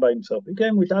didn't come by himself. He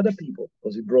came with other people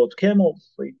because he brought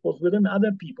camels. So he was with him.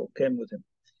 Other people came with him.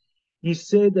 He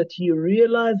said that he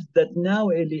realized that now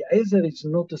Eliezer is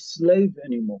not a slave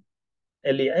anymore.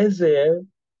 Eliezer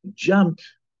jumped.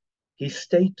 His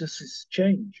status is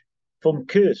changed from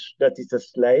curse, that is a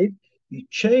slave. He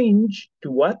changed to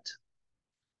what?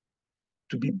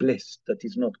 To be blessed, that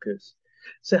is not curse.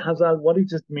 Say, Hazal, what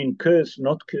does it mean, curse,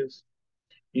 not curse?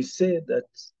 He said that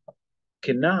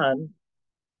Canaan,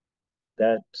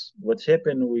 that what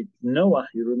happened with Noah,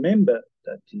 you remember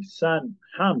that his son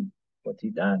Ham, what he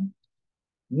done,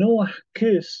 Noah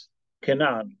cursed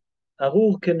Canaan,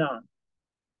 Arur Canaan,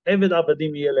 Eved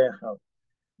Abadim Yelechav,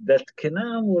 that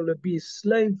Canaan will be a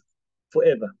slave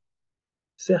forever.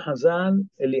 Say Hazal,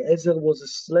 Eliezer was a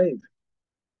slave.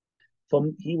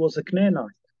 He was a Canaanite.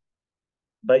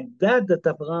 By that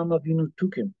Abraham Avinu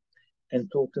took him and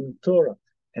taught him Torah,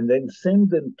 and then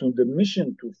sent him to the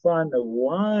mission to find a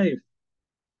wife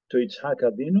to Yitzhak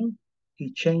Avinu.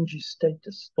 He changed his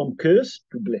status from curse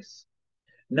to blessed.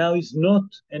 Now he's not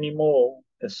anymore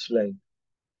a slave.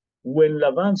 When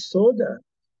Lavan saw that,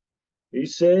 he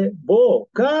said, Bo,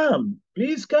 come,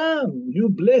 please come, you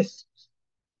blessed.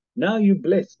 Now you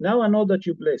blessed. Now I know that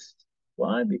you blessed.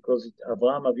 Why? Because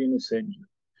Avraham Avinu sent you.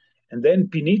 And then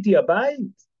Piniti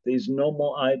Abayit, there's no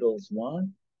more idols. Why?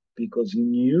 Because he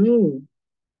knew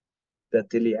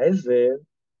that Eliezer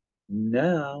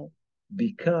now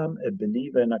become a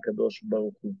believer in HaKadosh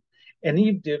Baruch Hu. And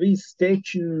if there is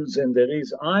statues and there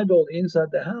is idol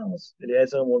inside the house,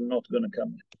 Eliezer will not going to come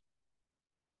in.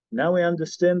 Now we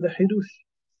understand the Hidush.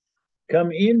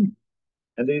 Come in,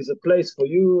 and there is a place for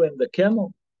you and the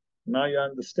camel. Now you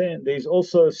understand. There is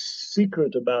also a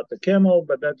secret about the camel,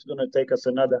 but that's going to take us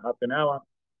another half an hour.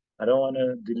 I don't want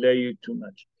to delay you too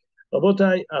much.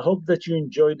 Rabotai, I hope that you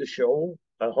enjoy the show.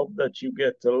 I hope that you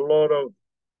get a lot of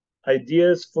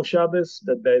ideas for Shabbos,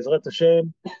 that Be'ezrat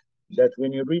Hashem, that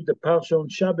when you read the Parsha on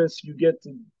Shabbos, you get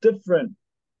a different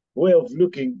way of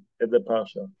looking at the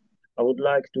Parsha. I would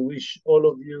like to wish all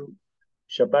of you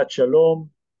Shabbat Shalom,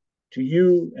 to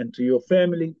you and to your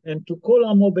family, and to Kol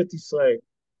Amo Bet Israel.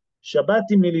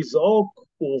 Shabbat milizok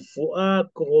u'refuah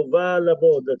krova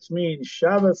labo. That means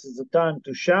Shabbos is the time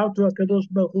to shout to HaKadosh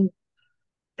Baruch Hu,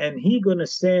 and He gonna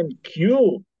send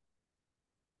cure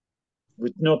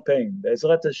with no pain.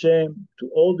 Be'ezrat Hashem, to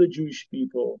all the Jewish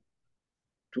people,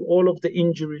 to all of the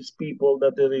injuries people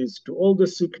that there is, to all the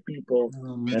sick people,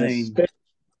 Amen. and especially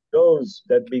those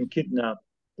that been kidnapped,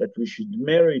 that we should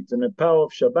merit in the power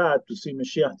of Shabbat to see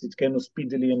Mashiach Tzidkenu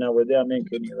speedily in our day. Amen.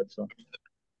 Ken Yeh Ratzon.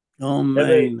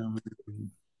 Amen.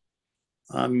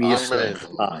 Am Yisrael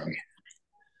Chai.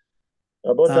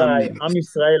 Rabotai, Amen. Am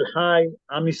Yisrael Chai,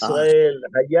 Am Yisrael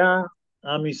Haya,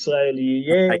 Am Yisrael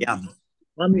Yiyeh, Kayam.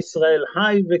 Am Yisrael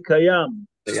Chai v'Kayam.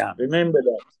 Kayam. Remember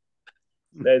that.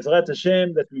 Be'ezrat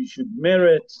Hashem, that we should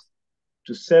merit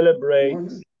to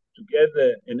celebrate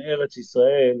together in Eretz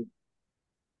Israel,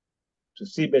 to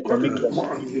see Bet HaMikdash,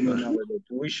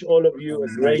 to wish all of you a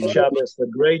great Shabbos, a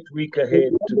great week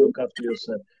ahead, to look after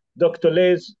yourself. Dr.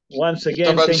 Les, once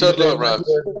again, Shabbat thank you very Shalom, much. Rav.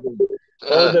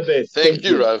 All the best. Thank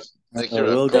you, Rav. Thank you, Rav.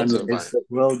 Well done, Kol tov. Liz.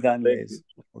 Well done, Thank Liz.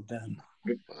 Well done.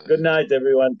 Good night,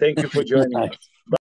 everyone. Thank you for joining us.